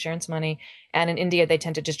get some insurance money. And in India, they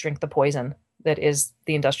tend to just drink the poison that is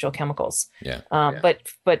the industrial chemicals.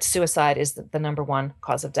 But suicide is the number one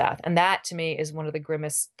cause of death, and that to me is one of the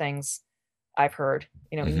grimmest things I've heard,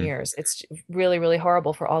 in years. It's really, really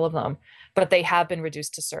horrible for all of them. But they have been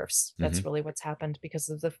reduced to serfs. That's really what's happened because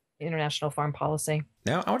of the international farm policy.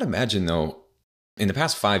 Now, I would imagine though, in the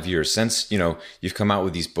past 5 years, since you've come out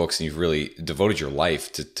with these books and you've really devoted your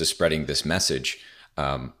life to spreading this message,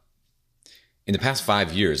 in the past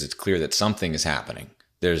 5 years, it's clear that something is happening.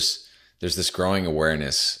 There's this growing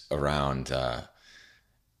awareness around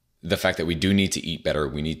the fact that we do need to eat better.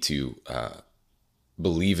 We need to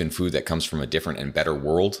believe in food that comes from a different and better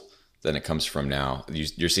world than it comes from now.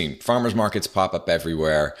 You're seeing farmers markets pop up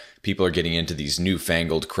everywhere. People are getting into these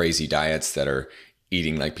newfangled crazy diets that are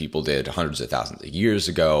eating like people did hundreds of thousands of years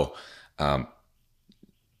ago.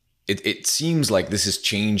 It seems like this is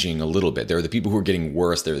changing a little bit. There are the people who are getting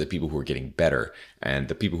worse. There are the people who are getting better. And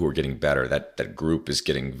the people who are getting better, that group is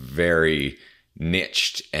getting very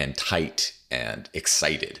niched and tight and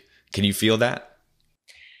excited. Can you feel that?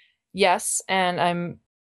 Yes, and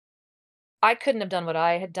I couldn't have done what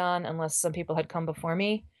I had done unless some people had come before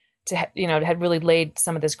me had really laid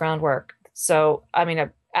some of this groundwork. So, I mean,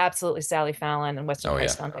 absolutely Sally Fallon and Western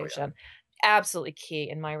Price Foundation, absolutely key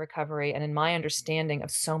in my recovery and in my understanding of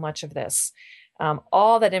so much of this.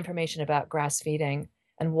 All that information about grass feeding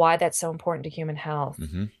and why that's so important to human health,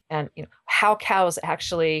 and how cows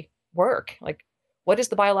actually work. Like, what is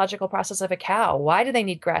the biological process of a cow? Why do they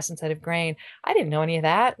need grass instead of grain? I didn't know any of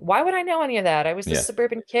that. Why would I know any of that? I was this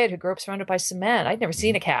suburban kid who grew up surrounded by cement. I'd never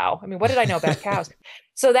seen a cow. I mean, what did I know about cows?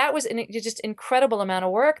 So that was just incredible amount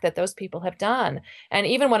of work that those people have done. And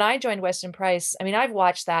even when I joined Weston Price, I mean, I've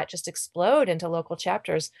watched that just explode into local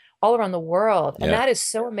chapters all around the world. And that is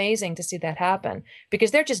so amazing to see that happen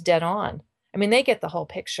because they're just dead on. I mean, they get the whole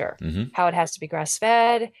picture, how it has to be grass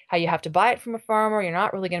fed, how you have to buy it from a farmer. You're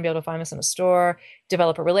not really going to be able to find this in a store,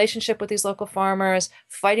 develop a relationship with these local farmers,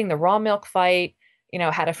 fighting the raw milk fight,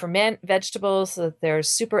 how to ferment vegetables so that they're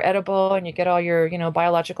super edible and you get all your,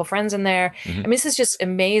 biological friends in there. I mean, this is just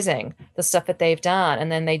amazing, the stuff that they've done. And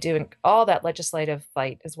then they do all that legislative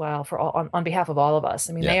fight as well on behalf of all of us.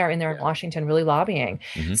 I mean, they are in there in Washington really lobbying.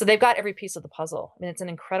 So they've got every piece of the puzzle. I mean, it's an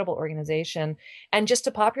incredible organization. And just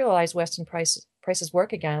to popularize Weston Price's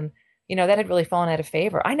work again, that had really fallen out of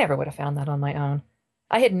favor. I never would have found that on my own.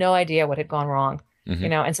 I had no idea what had gone wrong,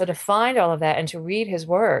 and so to find all of that and to read his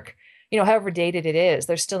work, however dated it is,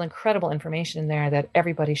 there's still incredible information in there that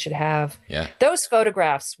everybody should have. Yeah. Those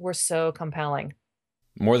photographs were so compelling.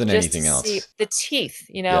 More than Just anything to else. see the teeth,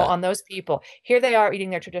 on those people. Here they are eating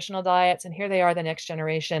their traditional diets, and here they are, the next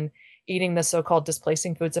generation, eating the so-called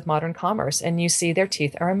displacing foods of modern commerce. And you see their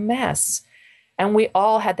teeth are a mess. And we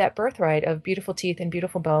all had that birthright of beautiful teeth and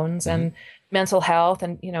beautiful bones and mental health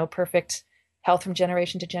and, perfect health from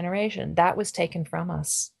generation to generation. That was taken from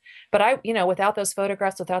us. But without those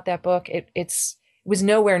photographs, without that book, was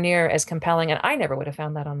nowhere near as compelling. And I never would have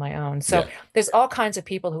found that on my own. So Yeah. there's all kinds of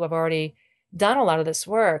people who have already done a lot of this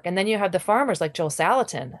work. And then you have the farmers like Joel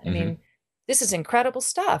Salatin. I Hmm. mean, this is incredible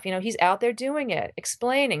stuff. He's out there doing it,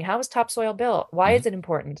 explaining how is topsoil built? Why Hmm. is it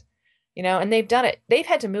important? And they've done it. They've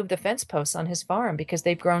had to move the fence posts on his farm because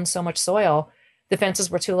they've grown so much soil. The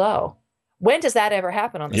fences were too low. When does that ever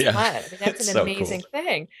happen on this Yeah. planet? I mean, that's It's an so cool. amazing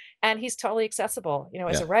thing. And he's totally accessible,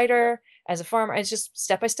 as Yeah. a writer, as a farmer. It's just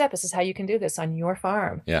step by step. This is how you can do this on your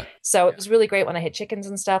farm. Yeah. So it was really great when I had chickens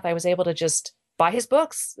and stuff. I was able to just buy his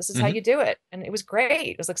books. This is how Hmm. you do it. And it was great.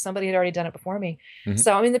 It was like somebody had already done it before me. Hmm.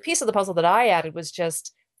 So, I mean, the piece of the puzzle that I added was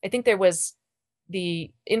just, I think there was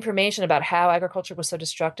the information about how agriculture was so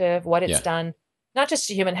destructive, what it's Yeah. done, not just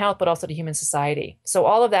to human health, but also to human society. So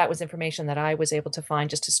all of that was information that I was able to find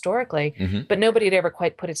just historically, Hmm. but nobody had ever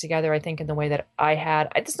quite put it together, I think, in the way that I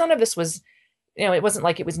had. None of this was, it wasn't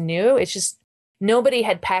like it was new. It's just nobody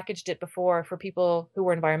had packaged it before for people who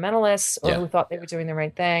were environmentalists or Yeah. who thought they were doing the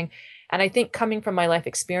right thing. And I think coming from my life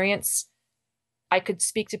experience, I could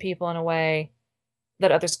speak to people in a way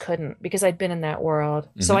that others couldn't because I'd been in that world.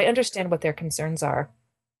 So Hmm. I understand what their concerns are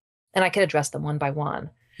and I could address them one by one.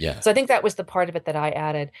 Yeah. So I think that was the part of it that I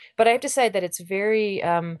added. But I have to say that it's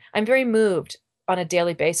I'm very moved on a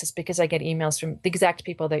daily basis because I get emails from the exact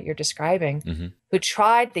people that you're describing Hmm. who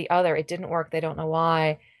tried the other, it didn't work, they don't know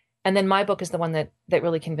why. And then my book is the one that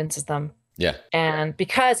really convinces them. Yeah. And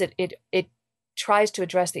because it tries to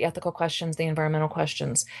address the ethical questions, the environmental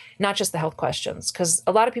questions, not just the health questions, because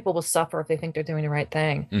a lot of people will suffer if they think they're doing the right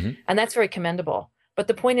thing. Hmm. And that's very commendable. But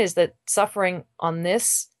the point is that suffering on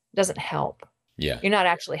this doesn't help. Yeah. You're not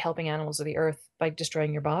actually helping animals or the earth by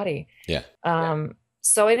destroying your body. Yeah.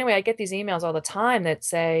 So anyway, I get these emails all the time that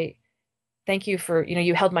say, thank you for,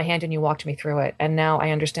 you held my hand and you walked me through it. And now I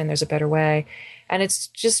understand there's a better way. And it's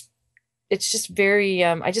just very,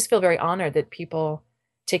 I just feel very honored that people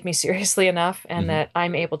take me seriously enough and Hmm. that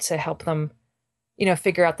I'm able to help them,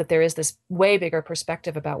 figure out that there is this way bigger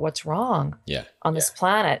perspective about what's wrong Yeah. on this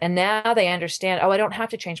planet. And now they understand, I don't have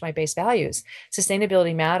to change my base values.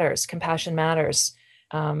 Sustainability matters, compassion matters.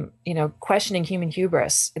 Questioning human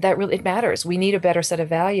hubris, that really, it matters. We need a better set of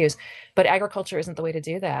values, but agriculture isn't the way to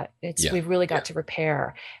do that. We've really got to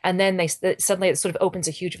repair. And then suddenly it sort of opens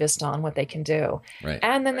a huge vista on what they can do. Right.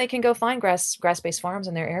 And then they can go find grass-based farms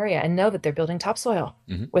in their area and know that they're building topsoil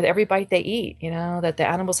Hmm. with every bite they eat, that the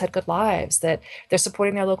animals had good lives, that they're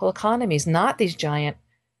supporting their local economies, not these giant,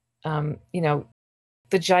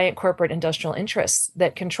 the giant corporate industrial interests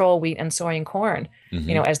that control wheat and soy and corn, Hmm.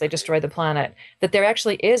 as they destroy the planet, that there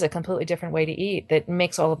actually is a completely different way to eat that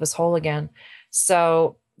makes all of us whole again.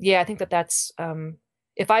 So yeah, I think that's,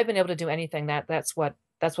 if I've been able to do anything, that's what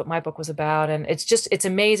my book was about. And it's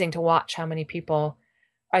amazing to watch how many people,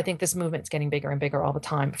 I think this movement's getting bigger and bigger all the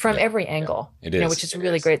time from Yeah. every angle, It is. which is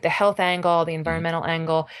really great. The health angle, the Hmm. environmental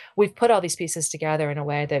angle, we've put all these pieces together in a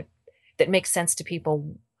way that makes sense to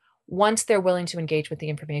people. Once they're willing to engage with the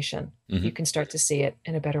information, Hmm. you can start to see it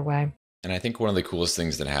in a better way. And I think one of the coolest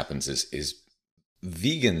things that happens is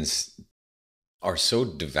vegans are so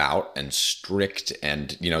devout and strict,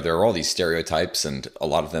 and there are all these stereotypes, and a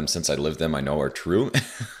lot of them, since I lived them, I know are true.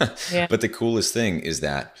 Yeah. But the coolest thing is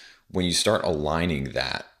that when you start aligning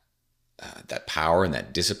that power and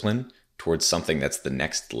that discipline towards something that's the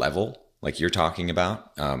next level, like you're talking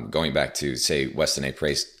about, going back to say Weston A.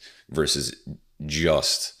 Price versus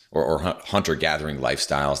just or hunter-gathering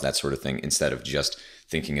lifestyles, that sort of thing, instead of just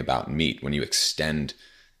thinking about meat. When you extend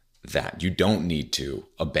that, you don't need to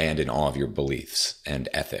abandon all of your beliefs and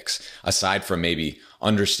ethics, aside from maybe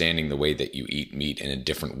understanding the way that you eat meat in a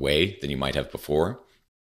different way than you might have before.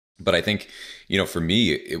 But I think, for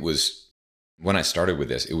me, it was, when I started with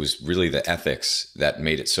this, it was really the ethics that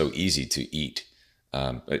made it so easy to eat,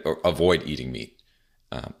 or avoid eating meat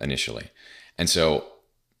initially. And so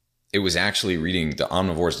it was actually reading The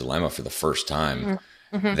Omnivore's Dilemma for the first time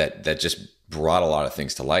Mm-hmm. that just brought a lot of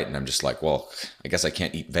things to light. And I'm just like, well, I guess I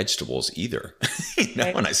can't eat vegetables either.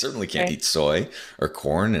 Right. And I certainly can't Right. eat soy or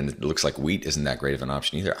corn. And it looks like wheat isn't that great of an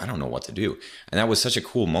option either. I don't know what to do. And that was such a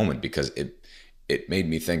cool moment because it made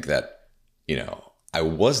me think that, I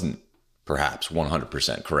wasn't perhaps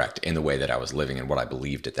 100% correct in the way that I was living and what I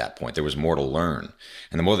believed at that point. There was more to learn.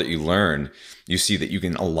 And the more that you learn, you see that you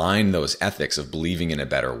can align those ethics of believing in a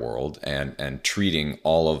better world and treating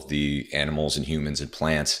all of the animals and humans and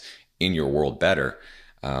plants in your world better.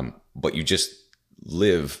 But you just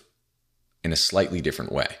live in a slightly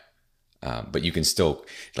different way. But you can still,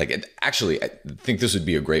 actually, I think this would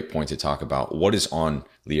be a great point to talk about what is on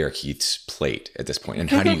Lierre Keith's plate at this point, and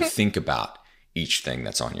how do you think about each thing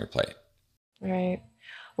that's on your plate? Right.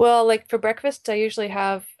 Well, like for breakfast, I usually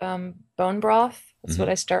have bone broth That's what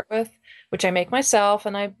I start with, which I make myself,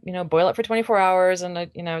 and I, boil it for 24 hours, and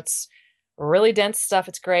it's really dense stuff.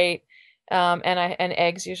 It's great. And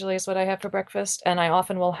eggs usually is what I have for breakfast. And I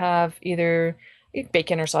often will have either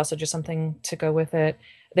bacon or sausage or something to go with it.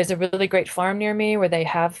 There's a really great farm near me where they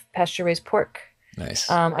have pasture raised pork. Nice.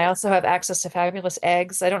 I also have access to fabulous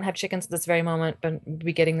eggs. I don't have chickens at this very moment, but we'll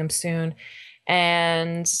be getting them soon.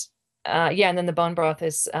 And yeah, and then the bone broth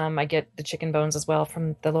is I get the chicken bones as well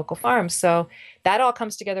from the local farm. So that all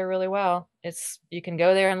comes together really well. You can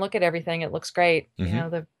go there and look at everything. It looks great.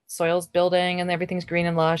 The soil's building and everything's green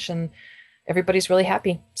and lush, and everybody's really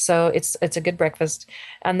happy. So it's a good breakfast.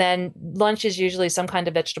 And then lunch is usually some kind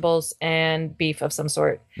of vegetables and beef of some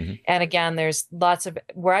sort. And again, there's lots of,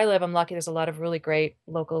 where I live, I'm lucky, there's a lot of really great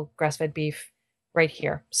local grass-fed beef right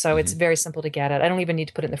here. So it's very simple to get it. I don't even need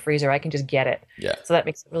to put it in the freezer. I can just get it. Yeah. So that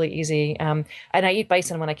makes it really easy. And I eat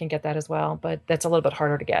bison when I can get that as well, but that's a little bit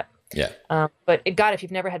harder to get. Yeah. But God, if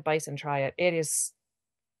you've never had bison, try it. It is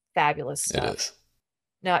fabulous stuff. It is.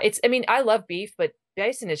 No, I love beef, but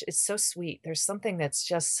bison is so sweet. There's something that's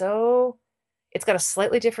just so, it's got a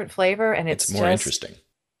slightly different flavor, and it's more interesting.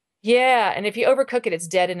 Yeah. And if you overcook it, it's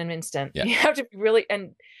dead in an instant. Yeah. You have to be really,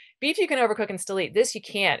 and beef you can overcook and still eat. This you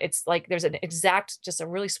can't. It's like there's just a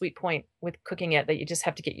really sweet point with cooking it that you just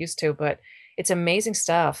have to get used to, but it's amazing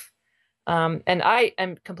stuff. And I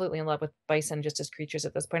am completely in love with bison just as creatures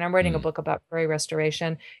at this point. I'm writing a book about prairie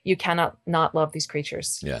restoration. You cannot not love these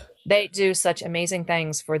creatures. Yeah. They do such amazing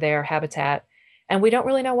things for their habitat. And we don't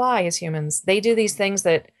really know why as humans. They do these things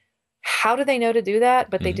that, how do they know to do that?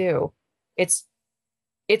 But they do.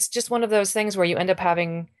 It's just one of those things where you end up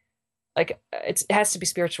having, like, it has to be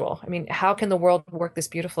spiritual. I mean, how can the world work this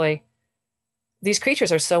beautifully? These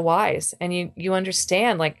creatures are so wise, and you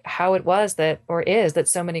understand like how it was that, or is that,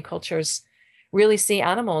 so many cultures really see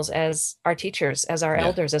animals as our teachers, as our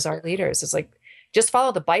elders, as our leaders. It's like, just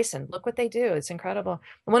follow the bison. Look what they do. It's incredible.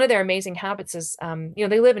 And one of their amazing habits is,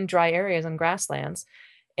 they live in dry areas and grasslands,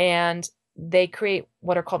 and they create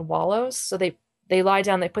what are called wallows. So they lie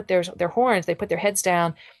down, they put their horns, they put their heads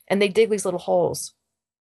down, and they dig these little holes.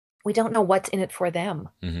 We don't know what's in it for them,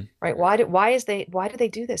 right? Why do they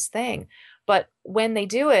do this thing? But when they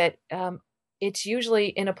do it, it's usually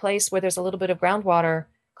in a place where there's a little bit of groundwater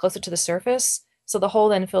closer to the surface. So the hole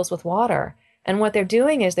then fills with water. And what they're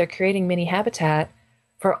doing is they're creating mini habitat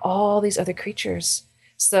for all these other creatures.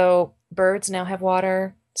 So birds now have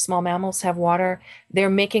water, small mammals have water. They're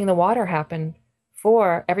making the water happen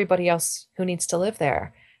for everybody else who needs to live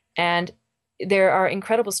there. And there are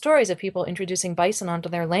incredible stories of people introducing bison onto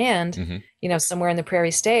their land, somewhere in the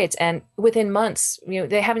prairie states. And within months,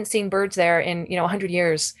 they haven't seen birds there in, 100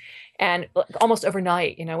 years. And almost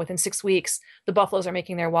overnight, within 6 weeks, the buffaloes are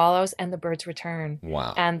making their wallows and the birds return.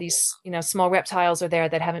 Wow. And these, small reptiles are there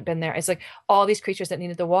that haven't been there. It's like all these creatures that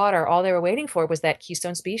needed the water, all they were waiting for was that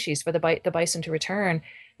keystone species for the bison to return.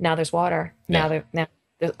 Now there's water. Yeah. Now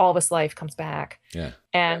all this life comes back. Yeah.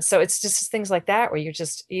 And so it's just things like that where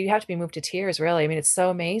you have to be moved to tears, really. I mean, it's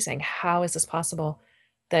so amazing. How is this possible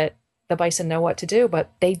that the bison know what to do,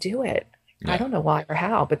 but they do it? Yeah. I don't know why or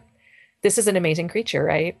how, but this is an amazing creature,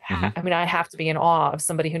 right? I mean, I have to be in awe of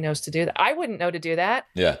somebody who knows to do that. I wouldn't know to do that.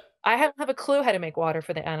 Yeah. I don't have a clue how to make water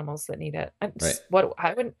for the animals that need it. Right.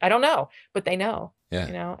 I don't know, but they know,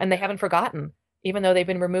 yeah. And they haven't forgotten. Even though they've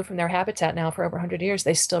been removed from their habitat now for over 100 years,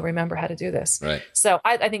 they still remember how to do this. Right. So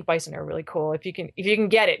I think bison are really cool. If you can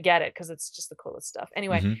get it, because it's just the coolest stuff.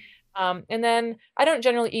 Anyway, and then I don't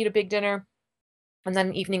generally eat a big dinner. I'm not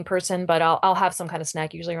an evening person, but I'll have some kind of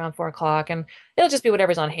snack usually around 4 o'clock, and it'll just be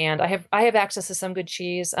whatever's on hand. I have access to some good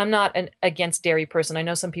cheese. I'm not an against dairy person. I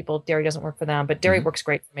know some people, dairy doesn't work for them, but dairy works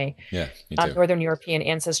great for me. Yeah, me too. Northern European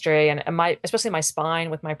ancestry, and especially my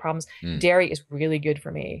spine with my problems, dairy is really good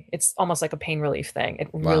for me. It's almost like a pain relief thing. It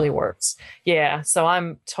really works. Yeah, so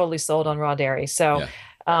I'm totally sold on raw dairy. So. Yeah.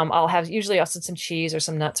 I'll have usually also some cheese or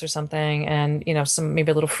some nuts or something, and some,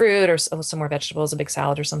 maybe a little fruit or some more vegetables, a big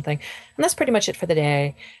salad or something, and that's pretty much it for the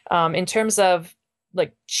day. In terms of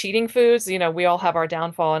like cheating foods, we all have our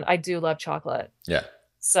downfall, and I do love chocolate. Yeah.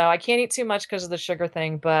 So I can't eat too much because of the sugar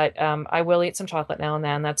thing, but I will eat some chocolate now and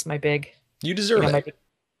then. That's my big. You deserve it.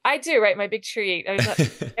 I do, right? My big treat.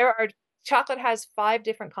 Chocolate has 5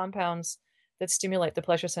 different compounds that stimulate the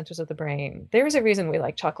pleasure centers of the brain. There is a reason we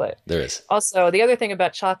like chocolate. There is. Also, the other thing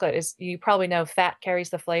about chocolate is you probably know fat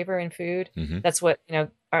carries the flavor in food. That's what, on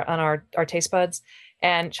our taste buds.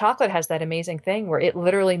 And chocolate has that amazing thing where it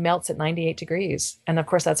literally melts at 98 degrees. And of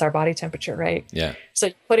course, that's our body temperature, right? Yeah. So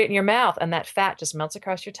you put it in your mouth and that fat just melts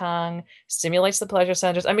across your tongue, stimulates the pleasure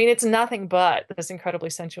centers. I mean, it's nothing but this incredibly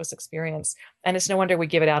sensuous experience. And it's no wonder we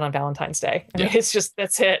give it out on Valentine's Day. I mean, Yeah. it's just,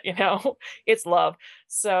 that's it, it's love.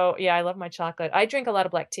 So yeah, I love my chocolate. I drink a lot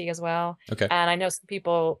of black tea as well. Okay. And I know some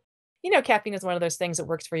people, caffeine is one of those things that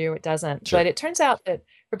works for you, it doesn't. Sure. But it turns out that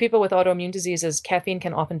for people with autoimmune diseases, caffeine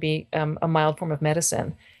can often be a mild form of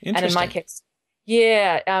medicine. And in my case,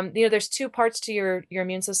 there's two parts to your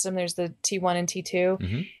immune system. There's the T1 and T2,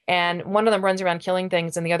 Mm-hmm. and one of them runs around killing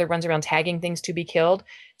things and the other runs around tagging things to be killed.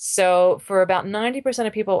 So for about 90%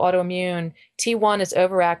 of people with autoimmune, T1 is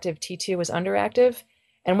overactive, T2 is underactive.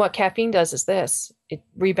 And what caffeine does is this, it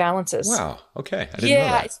rebalances. Wow. Okay. I didn't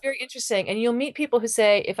know that. It's very interesting. And you'll meet people who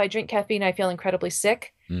say, if I drink caffeine, I feel incredibly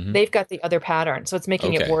sick. Mm-hmm. They've got the other pattern. So it's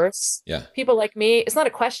making it worse. Yeah. People like me, it's not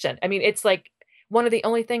a question. I mean, it's like one of the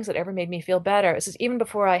only things that ever made me feel better is even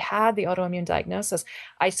before I had the autoimmune diagnosis,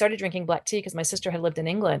 I started drinking black tea because my sister had lived in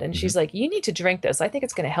England. And she's like, you need to drink this. I think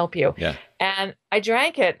it's going to help you. Yeah. And I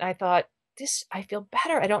drank it. And I thought, I feel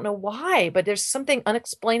better. I don't know why, but there's something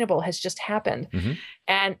unexplainable has just happened. Mm-hmm.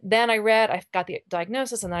 And then I got the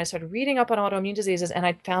diagnosis, and then I started reading up on autoimmune diseases, and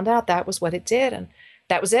I found out that was what it did. And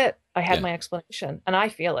that was it. I had my explanation, and I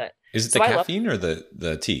feel it. Is it the caffeine or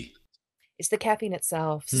the tea? It's the caffeine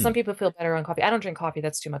itself. Some people feel better on coffee. I don't drink coffee.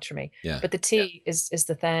 That's too much for me. Yeah. But the tea is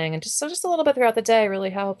the thing. And just a little bit throughout the day really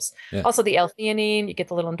helps. Yeah. Also the L-theanine, you get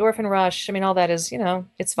the little endorphin rush. I mean, all that is,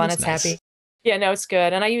 it's fun. It's nice. Happy. Yeah, no, it's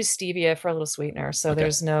good. And I use stevia for a little sweetener. So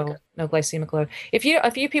there's no glycemic load. If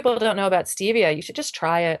you people don't know about stevia, you should just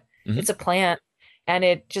try it. Mm-hmm. It's a plant, and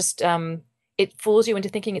it just, it fools you into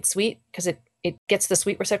thinking it's sweet because it gets the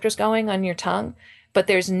sweet receptors going on your tongue, but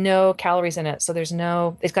there's no calories in it. So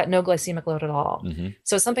it's got no glycemic load at all. Mm-hmm.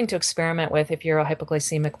 So it's something to experiment with if you're a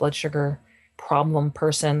hypoglycemic blood sugar problem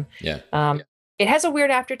person. Yeah. It has a weird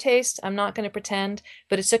aftertaste. I'm not going to pretend,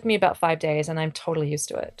 but it took me about 5 days and I'm totally used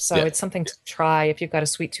to it. So it's something to try if you've got a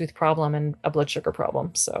sweet tooth problem and a blood sugar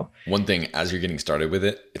problem. So one thing, as you're getting started with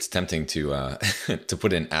it, it's tempting to to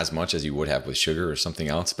put in as much as you would have with sugar or something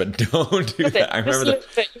else, but don't do that. I remember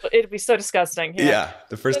it'd be so disgusting. Yeah.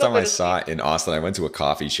 The first time I saw it in Austin, I went to a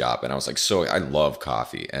coffee shop and I was like, I love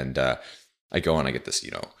coffee. And I go and I get this,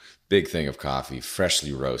 big thing of coffee,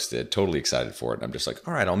 freshly roasted, totally excited for it. And I'm just like,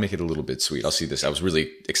 all right, I'll make it a little bit sweet. I'll see this. I was really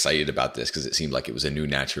excited about this because it seemed like it was a new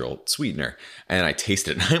natural sweetener. And I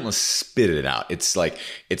tasted it and I almost spit it out. It's like,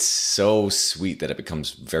 it's so sweet that it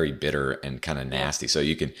becomes very bitter and kind of nasty. So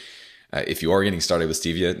you can, if you are getting started with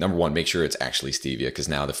stevia, number one, make sure it's actually stevia, because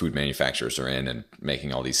now the food manufacturers are in and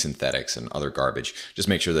making all these synthetics and other garbage. Just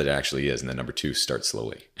make sure that it actually is. And then number two, start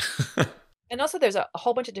slowly. And also there's a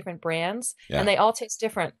whole bunch of different brands and they all taste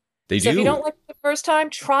different. So if you don't like it the first time,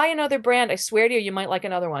 try another brand. I swear to you, you might like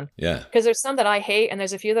another one. Yeah. Because there's some that I hate and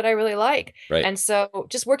there's a few that I really like. Right. And so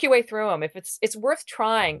just work your way through them. If it's worth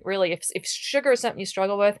trying, really. If sugar is something you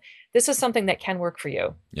struggle with, this is something that can work for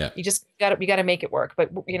you. Yeah. You just got to make it work, but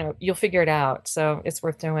you'll figure it out. So it's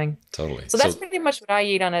worth doing. Totally. So that's pretty much what I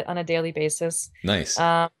eat on a daily basis. Nice.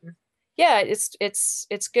 Yeah,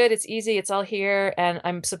 it's good. It's easy. It's all here, and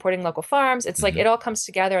I'm supporting local farms. It's like it all comes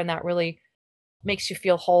together, and that really makes you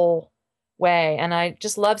feel whole way. And I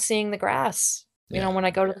just love seeing the grass. When I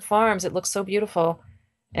go to the farms, it looks so beautiful,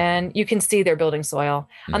 and you can see they're building soil.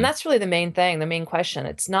 And that's really the main thing, the main question.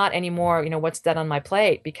 It's not anymore, what's dead on my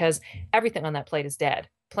plate, because everything on that plate is dead.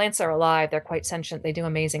 Plants are alive. They're quite sentient. They do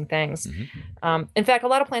amazing things. In fact, a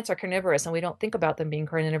lot of plants are carnivorous, and we don't think about them being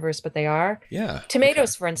carnivorous, but they are. Yeah.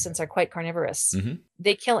 Tomatoes, for instance, are quite carnivorous.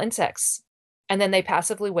 They kill insects, and then they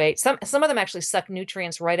passively wait. Some of them actually suck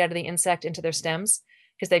nutrients right out of the insect into their stems,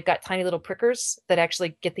 because they've got tiny little prickers that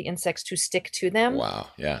actually get the insects to stick to them. Wow.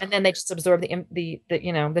 Yeah. And then they just absorb the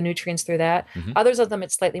nutrients through that. Others of them,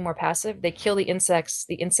 it's slightly more passive. They kill the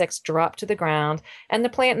insects drop to the ground, and the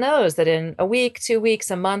plant knows that in a week, 2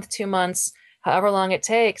 weeks, a month, 2 months, however long it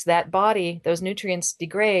takes, that body, those nutrients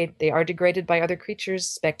degrade. They are degraded by other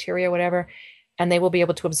creatures, bacteria, whatever, and they will be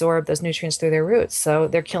able to absorb those nutrients through their roots. So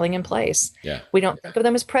they're killing in place. Yeah. We don't think of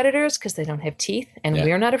them as predators because they don't have teeth, and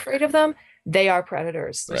we're not afraid of them. They are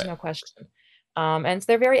predators. There's no question. And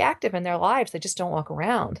they're very active in their lives. They just don't walk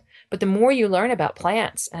around. But the more you learn about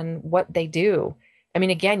plants and what they do, I mean,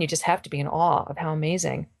 again, you just have to be in awe of how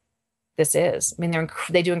amazing this is. I mean,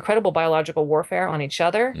 they do incredible biological warfare on each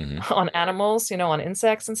other, on animals, on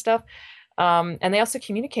insects and stuff. And they also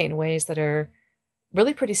communicate in ways that are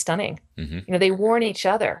really pretty stunning. They warn each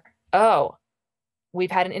other. Oh, we've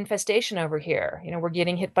had an infestation over here. We're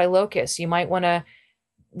getting hit by locusts. You might want to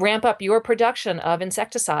ramp up your production of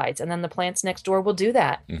insecticides, and then the plants next door will do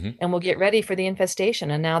that, Hmm. and will get ready for the infestation.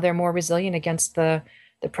 And now they're more resilient against the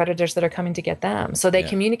predators that are coming to get them. So they Yeah.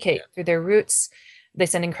 communicate through their roots. They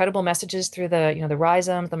send incredible messages through the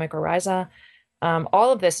rhizomes, the mycorrhiza.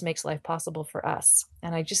 All of this makes life possible for us.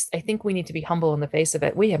 And I think we need to be humble in the face of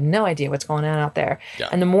it. We have no idea what's going on out there. Yeah.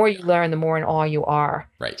 And the more you learn, the more in awe you are.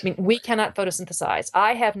 Right. I mean, we cannot photosynthesize.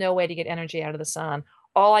 I have no way to get energy out of the sun.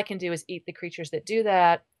 All I can do is eat the creatures that do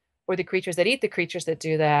that, or the creatures that eat the creatures that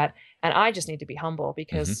do that. And I just need to be humble, Hmm.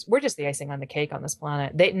 because we're just the icing on the cake on this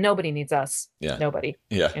planet. Nobody needs us. Yeah. Nobody,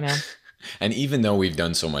 Yeah. you know? And even though we've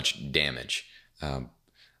done so much damage,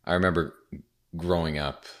 I remember growing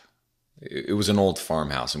up, it was an old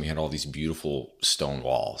farmhouse and we had all these beautiful stone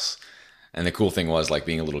walls. And the cool thing was, like,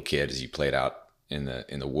 being a little kid, as you played out in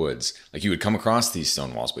the woods, like, you would come across these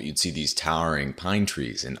stone walls, but you'd see these towering pine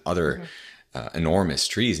trees and other enormous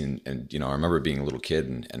trees. And, I remember being a little kid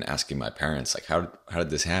and asking my parents, like, how did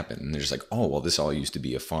this happen? And they're just like, oh, well, this all used to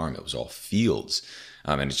be a farm. It was all fields.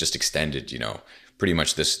 And it's just extended, pretty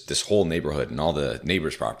much this whole neighborhood and all the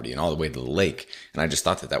neighbors' property and all the way to the lake. And I just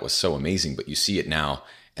thought that was so amazing. But you see it now,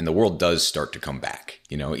 and the world does start to come back,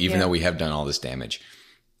 even though we have done all this damage.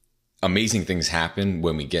 Amazing things happen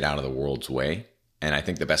when we get out of the world's way. And I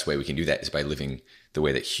think the best way we can do that is by living the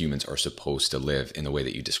way that humans are supposed to live, in the way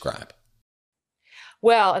that you describe.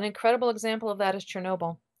 Well, an incredible example of that is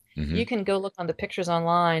Chernobyl. Hmm. You can go look on the pictures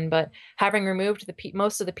online, but having removed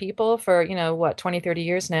most of the people for, 20, 30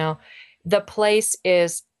 years now, the place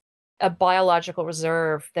is a biological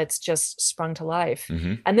reserve that's just sprung to life.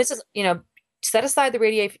 Hmm. And this is, set aside the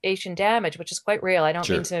radiation damage, which is quite real. I don't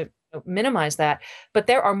mean Sure. to minimize that, but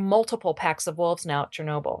there are multiple packs of wolves now at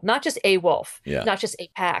Chernobyl. Not just a wolf, Yeah. not just a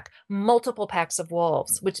pack, multiple packs of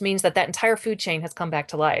wolves, which means that entire food chain has come back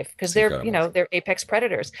to life, because It's they're, incredible. they're apex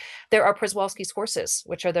predators. There are Przewalski's horses,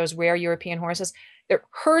 which are those rare European horses. There are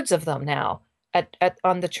herds of them now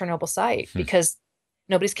on the Chernobyl site, because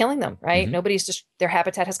nobody's killing them, right? Hmm. Nobody's just, their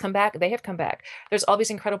habitat has come back. They have come back. There's all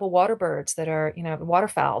these incredible water birds that are,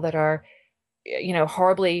 waterfowl that are,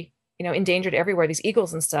 horribly, endangered everywhere. These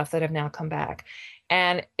eagles and stuff that have now come back.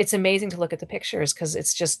 And it's amazing to look at the pictures, because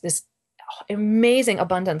it's just this amazing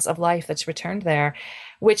abundance of life that's returned there,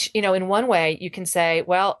 which, in one way you can say,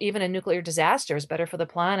 well, even a nuclear disaster is better for the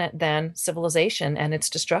planet than civilization and its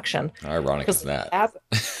destruction. How ironic is that?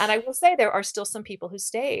 And I will say, there are still some people who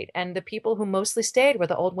stayed. And the people who mostly stayed were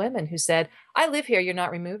the old women who said, I live here, you're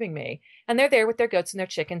not removing me. And they're there with their goats and their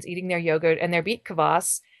chickens, eating their yogurt and their beet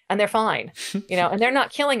kvass, and they're fine, and they're not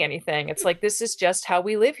killing anything. It's like, this is just how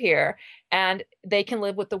we live here. And they can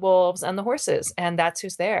live with the wolves and the horses, and that's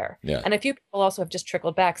who's there. Yeah. And a few people also have just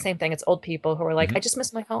trickled back. Same thing. It's old people who are like, Mhm. I just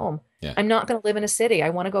miss my home. Yeah. I'm not going to live in a city. I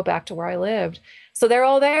want to go back to where I lived. So they're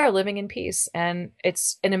all there living in peace. And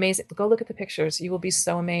it's an amazing, go look at the pictures. You will be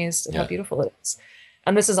so amazed at how beautiful it is.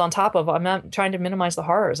 And this is on top of, I'm not trying to minimize the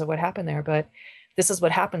horrors of what happened there, but this is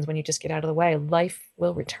what happens when you just get out of the way. Life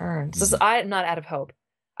will return. So I'm not out of hope.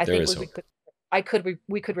 I There think is we hope.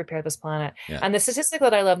 we could repair this planet. Yeah. And the statistic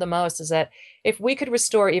that I love the most is that if we could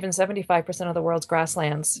restore even 75% of the world's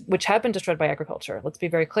grasslands, which have been destroyed by agriculture, let's be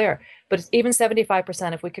very clear, but it's even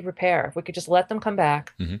 75%, if we could just let them come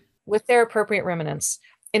back Mhm. with their appropriate remnants,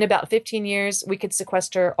 in about 15 years, we could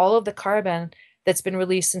sequester all of the carbon that's been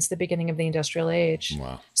released since the beginning of the industrial age.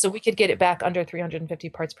 Wow. So we could get it back under 350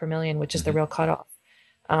 parts per million, which is the Mhm. real cutoff.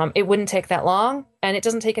 It wouldn't take that long, and it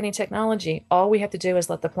doesn't take any technology. All we have to do is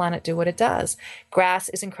let the planet do what it does. Grass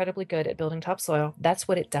is incredibly good at building topsoil. That's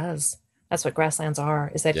what it does. That's what grasslands are,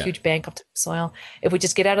 is that Yeah. huge bank of topsoil. If we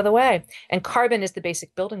just get out of the way. And carbon is the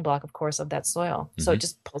basic building block, of course, of that soil. So it Mhm.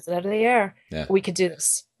 just pulls it out of the air. Yeah. We could do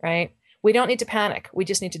this, right? We don't need to panic. We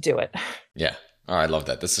just need to do it. Yeah. Oh, I love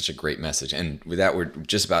that. That's such a great message. And with that, we're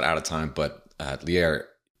just about out of time. But Lierre,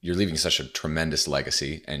 you're leaving such a tremendous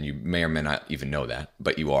legacy, and you may or may not even know that,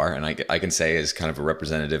 but you are. And I can say, as kind of a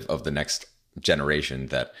representative of the next generation,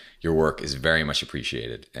 that your work is very much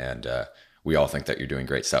appreciated. And we all think that you're doing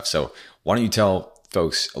great stuff. So why don't you tell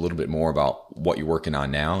folks a little bit more about what you're working on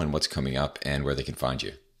now and what's coming up and where they can find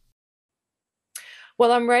you?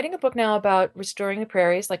 Well, I'm writing a book now about restoring the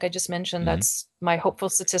prairies. Like I just mentioned, Mhm. that's my hopeful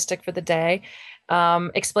statistic for the day.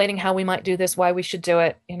 Explaining how we might do this, why we should do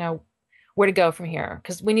it, where to go from here,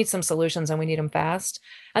 because we need some solutions and we need them fast.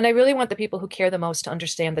 And I really want the people who care the most to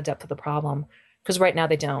understand the depth of the problem, because right now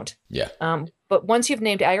they don't. Yeah. But once you've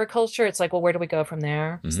named agriculture, it's like, well, where do we go from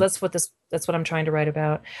there? Mhm. So that's what I'm trying to write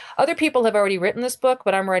about. Other people have already written this book,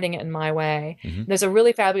 but I'm writing it in my way. Mhm. There's a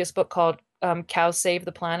really fabulous book called Cows Save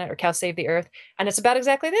the Planet, or Cows Save the Earth, and it's about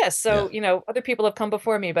exactly this. So, other people have come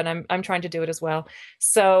before me, but I'm trying to do it as well.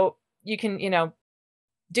 So you can,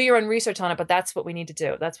 do your own research on it, but that's what we need to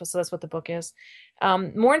do. That's what the book is.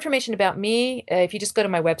 More information about me. If you just go to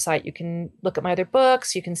my website, you can look at my other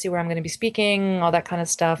books. You can see where I'm going to be speaking, all that kind of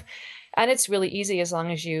stuff. And it's really easy as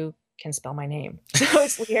long as you can spell my name. So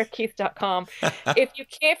it's lierrekeith.com. If you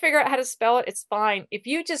can't figure out how to spell it, it's fine. If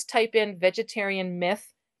you just type in vegetarian myth,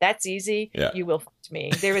 that's easy. Yeah. You will find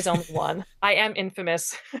me. There is only one. I am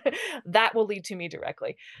infamous. That will lead to me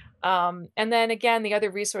directly. And then again, the other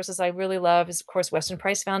resources I really love is, of course, Western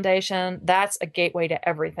Price Foundation. That's a gateway to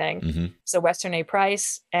everything. Mm-hmm. So Western A.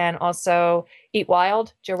 Price, and also Eat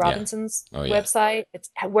Wild, Joe Robinson's website. It's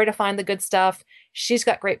where to find the good stuff. She's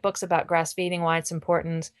got great books about grass feeding, why it's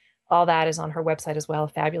important. All that is on her website as well, a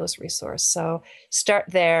fabulous resource. So start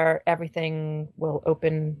there. Everything will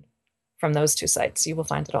open from those two sites. You will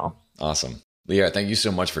find it all. Awesome. Lierre, thank you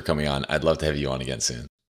so much for coming on. I'd love to have you on again soon.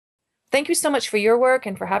 Thank you so much for your work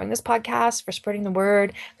and for having this podcast, for spreading the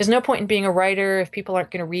word. There's no point in being a writer if people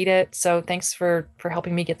aren't going to read it. So thanks for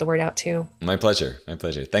helping me get the word out too. My pleasure. My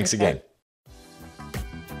pleasure. Thanks again.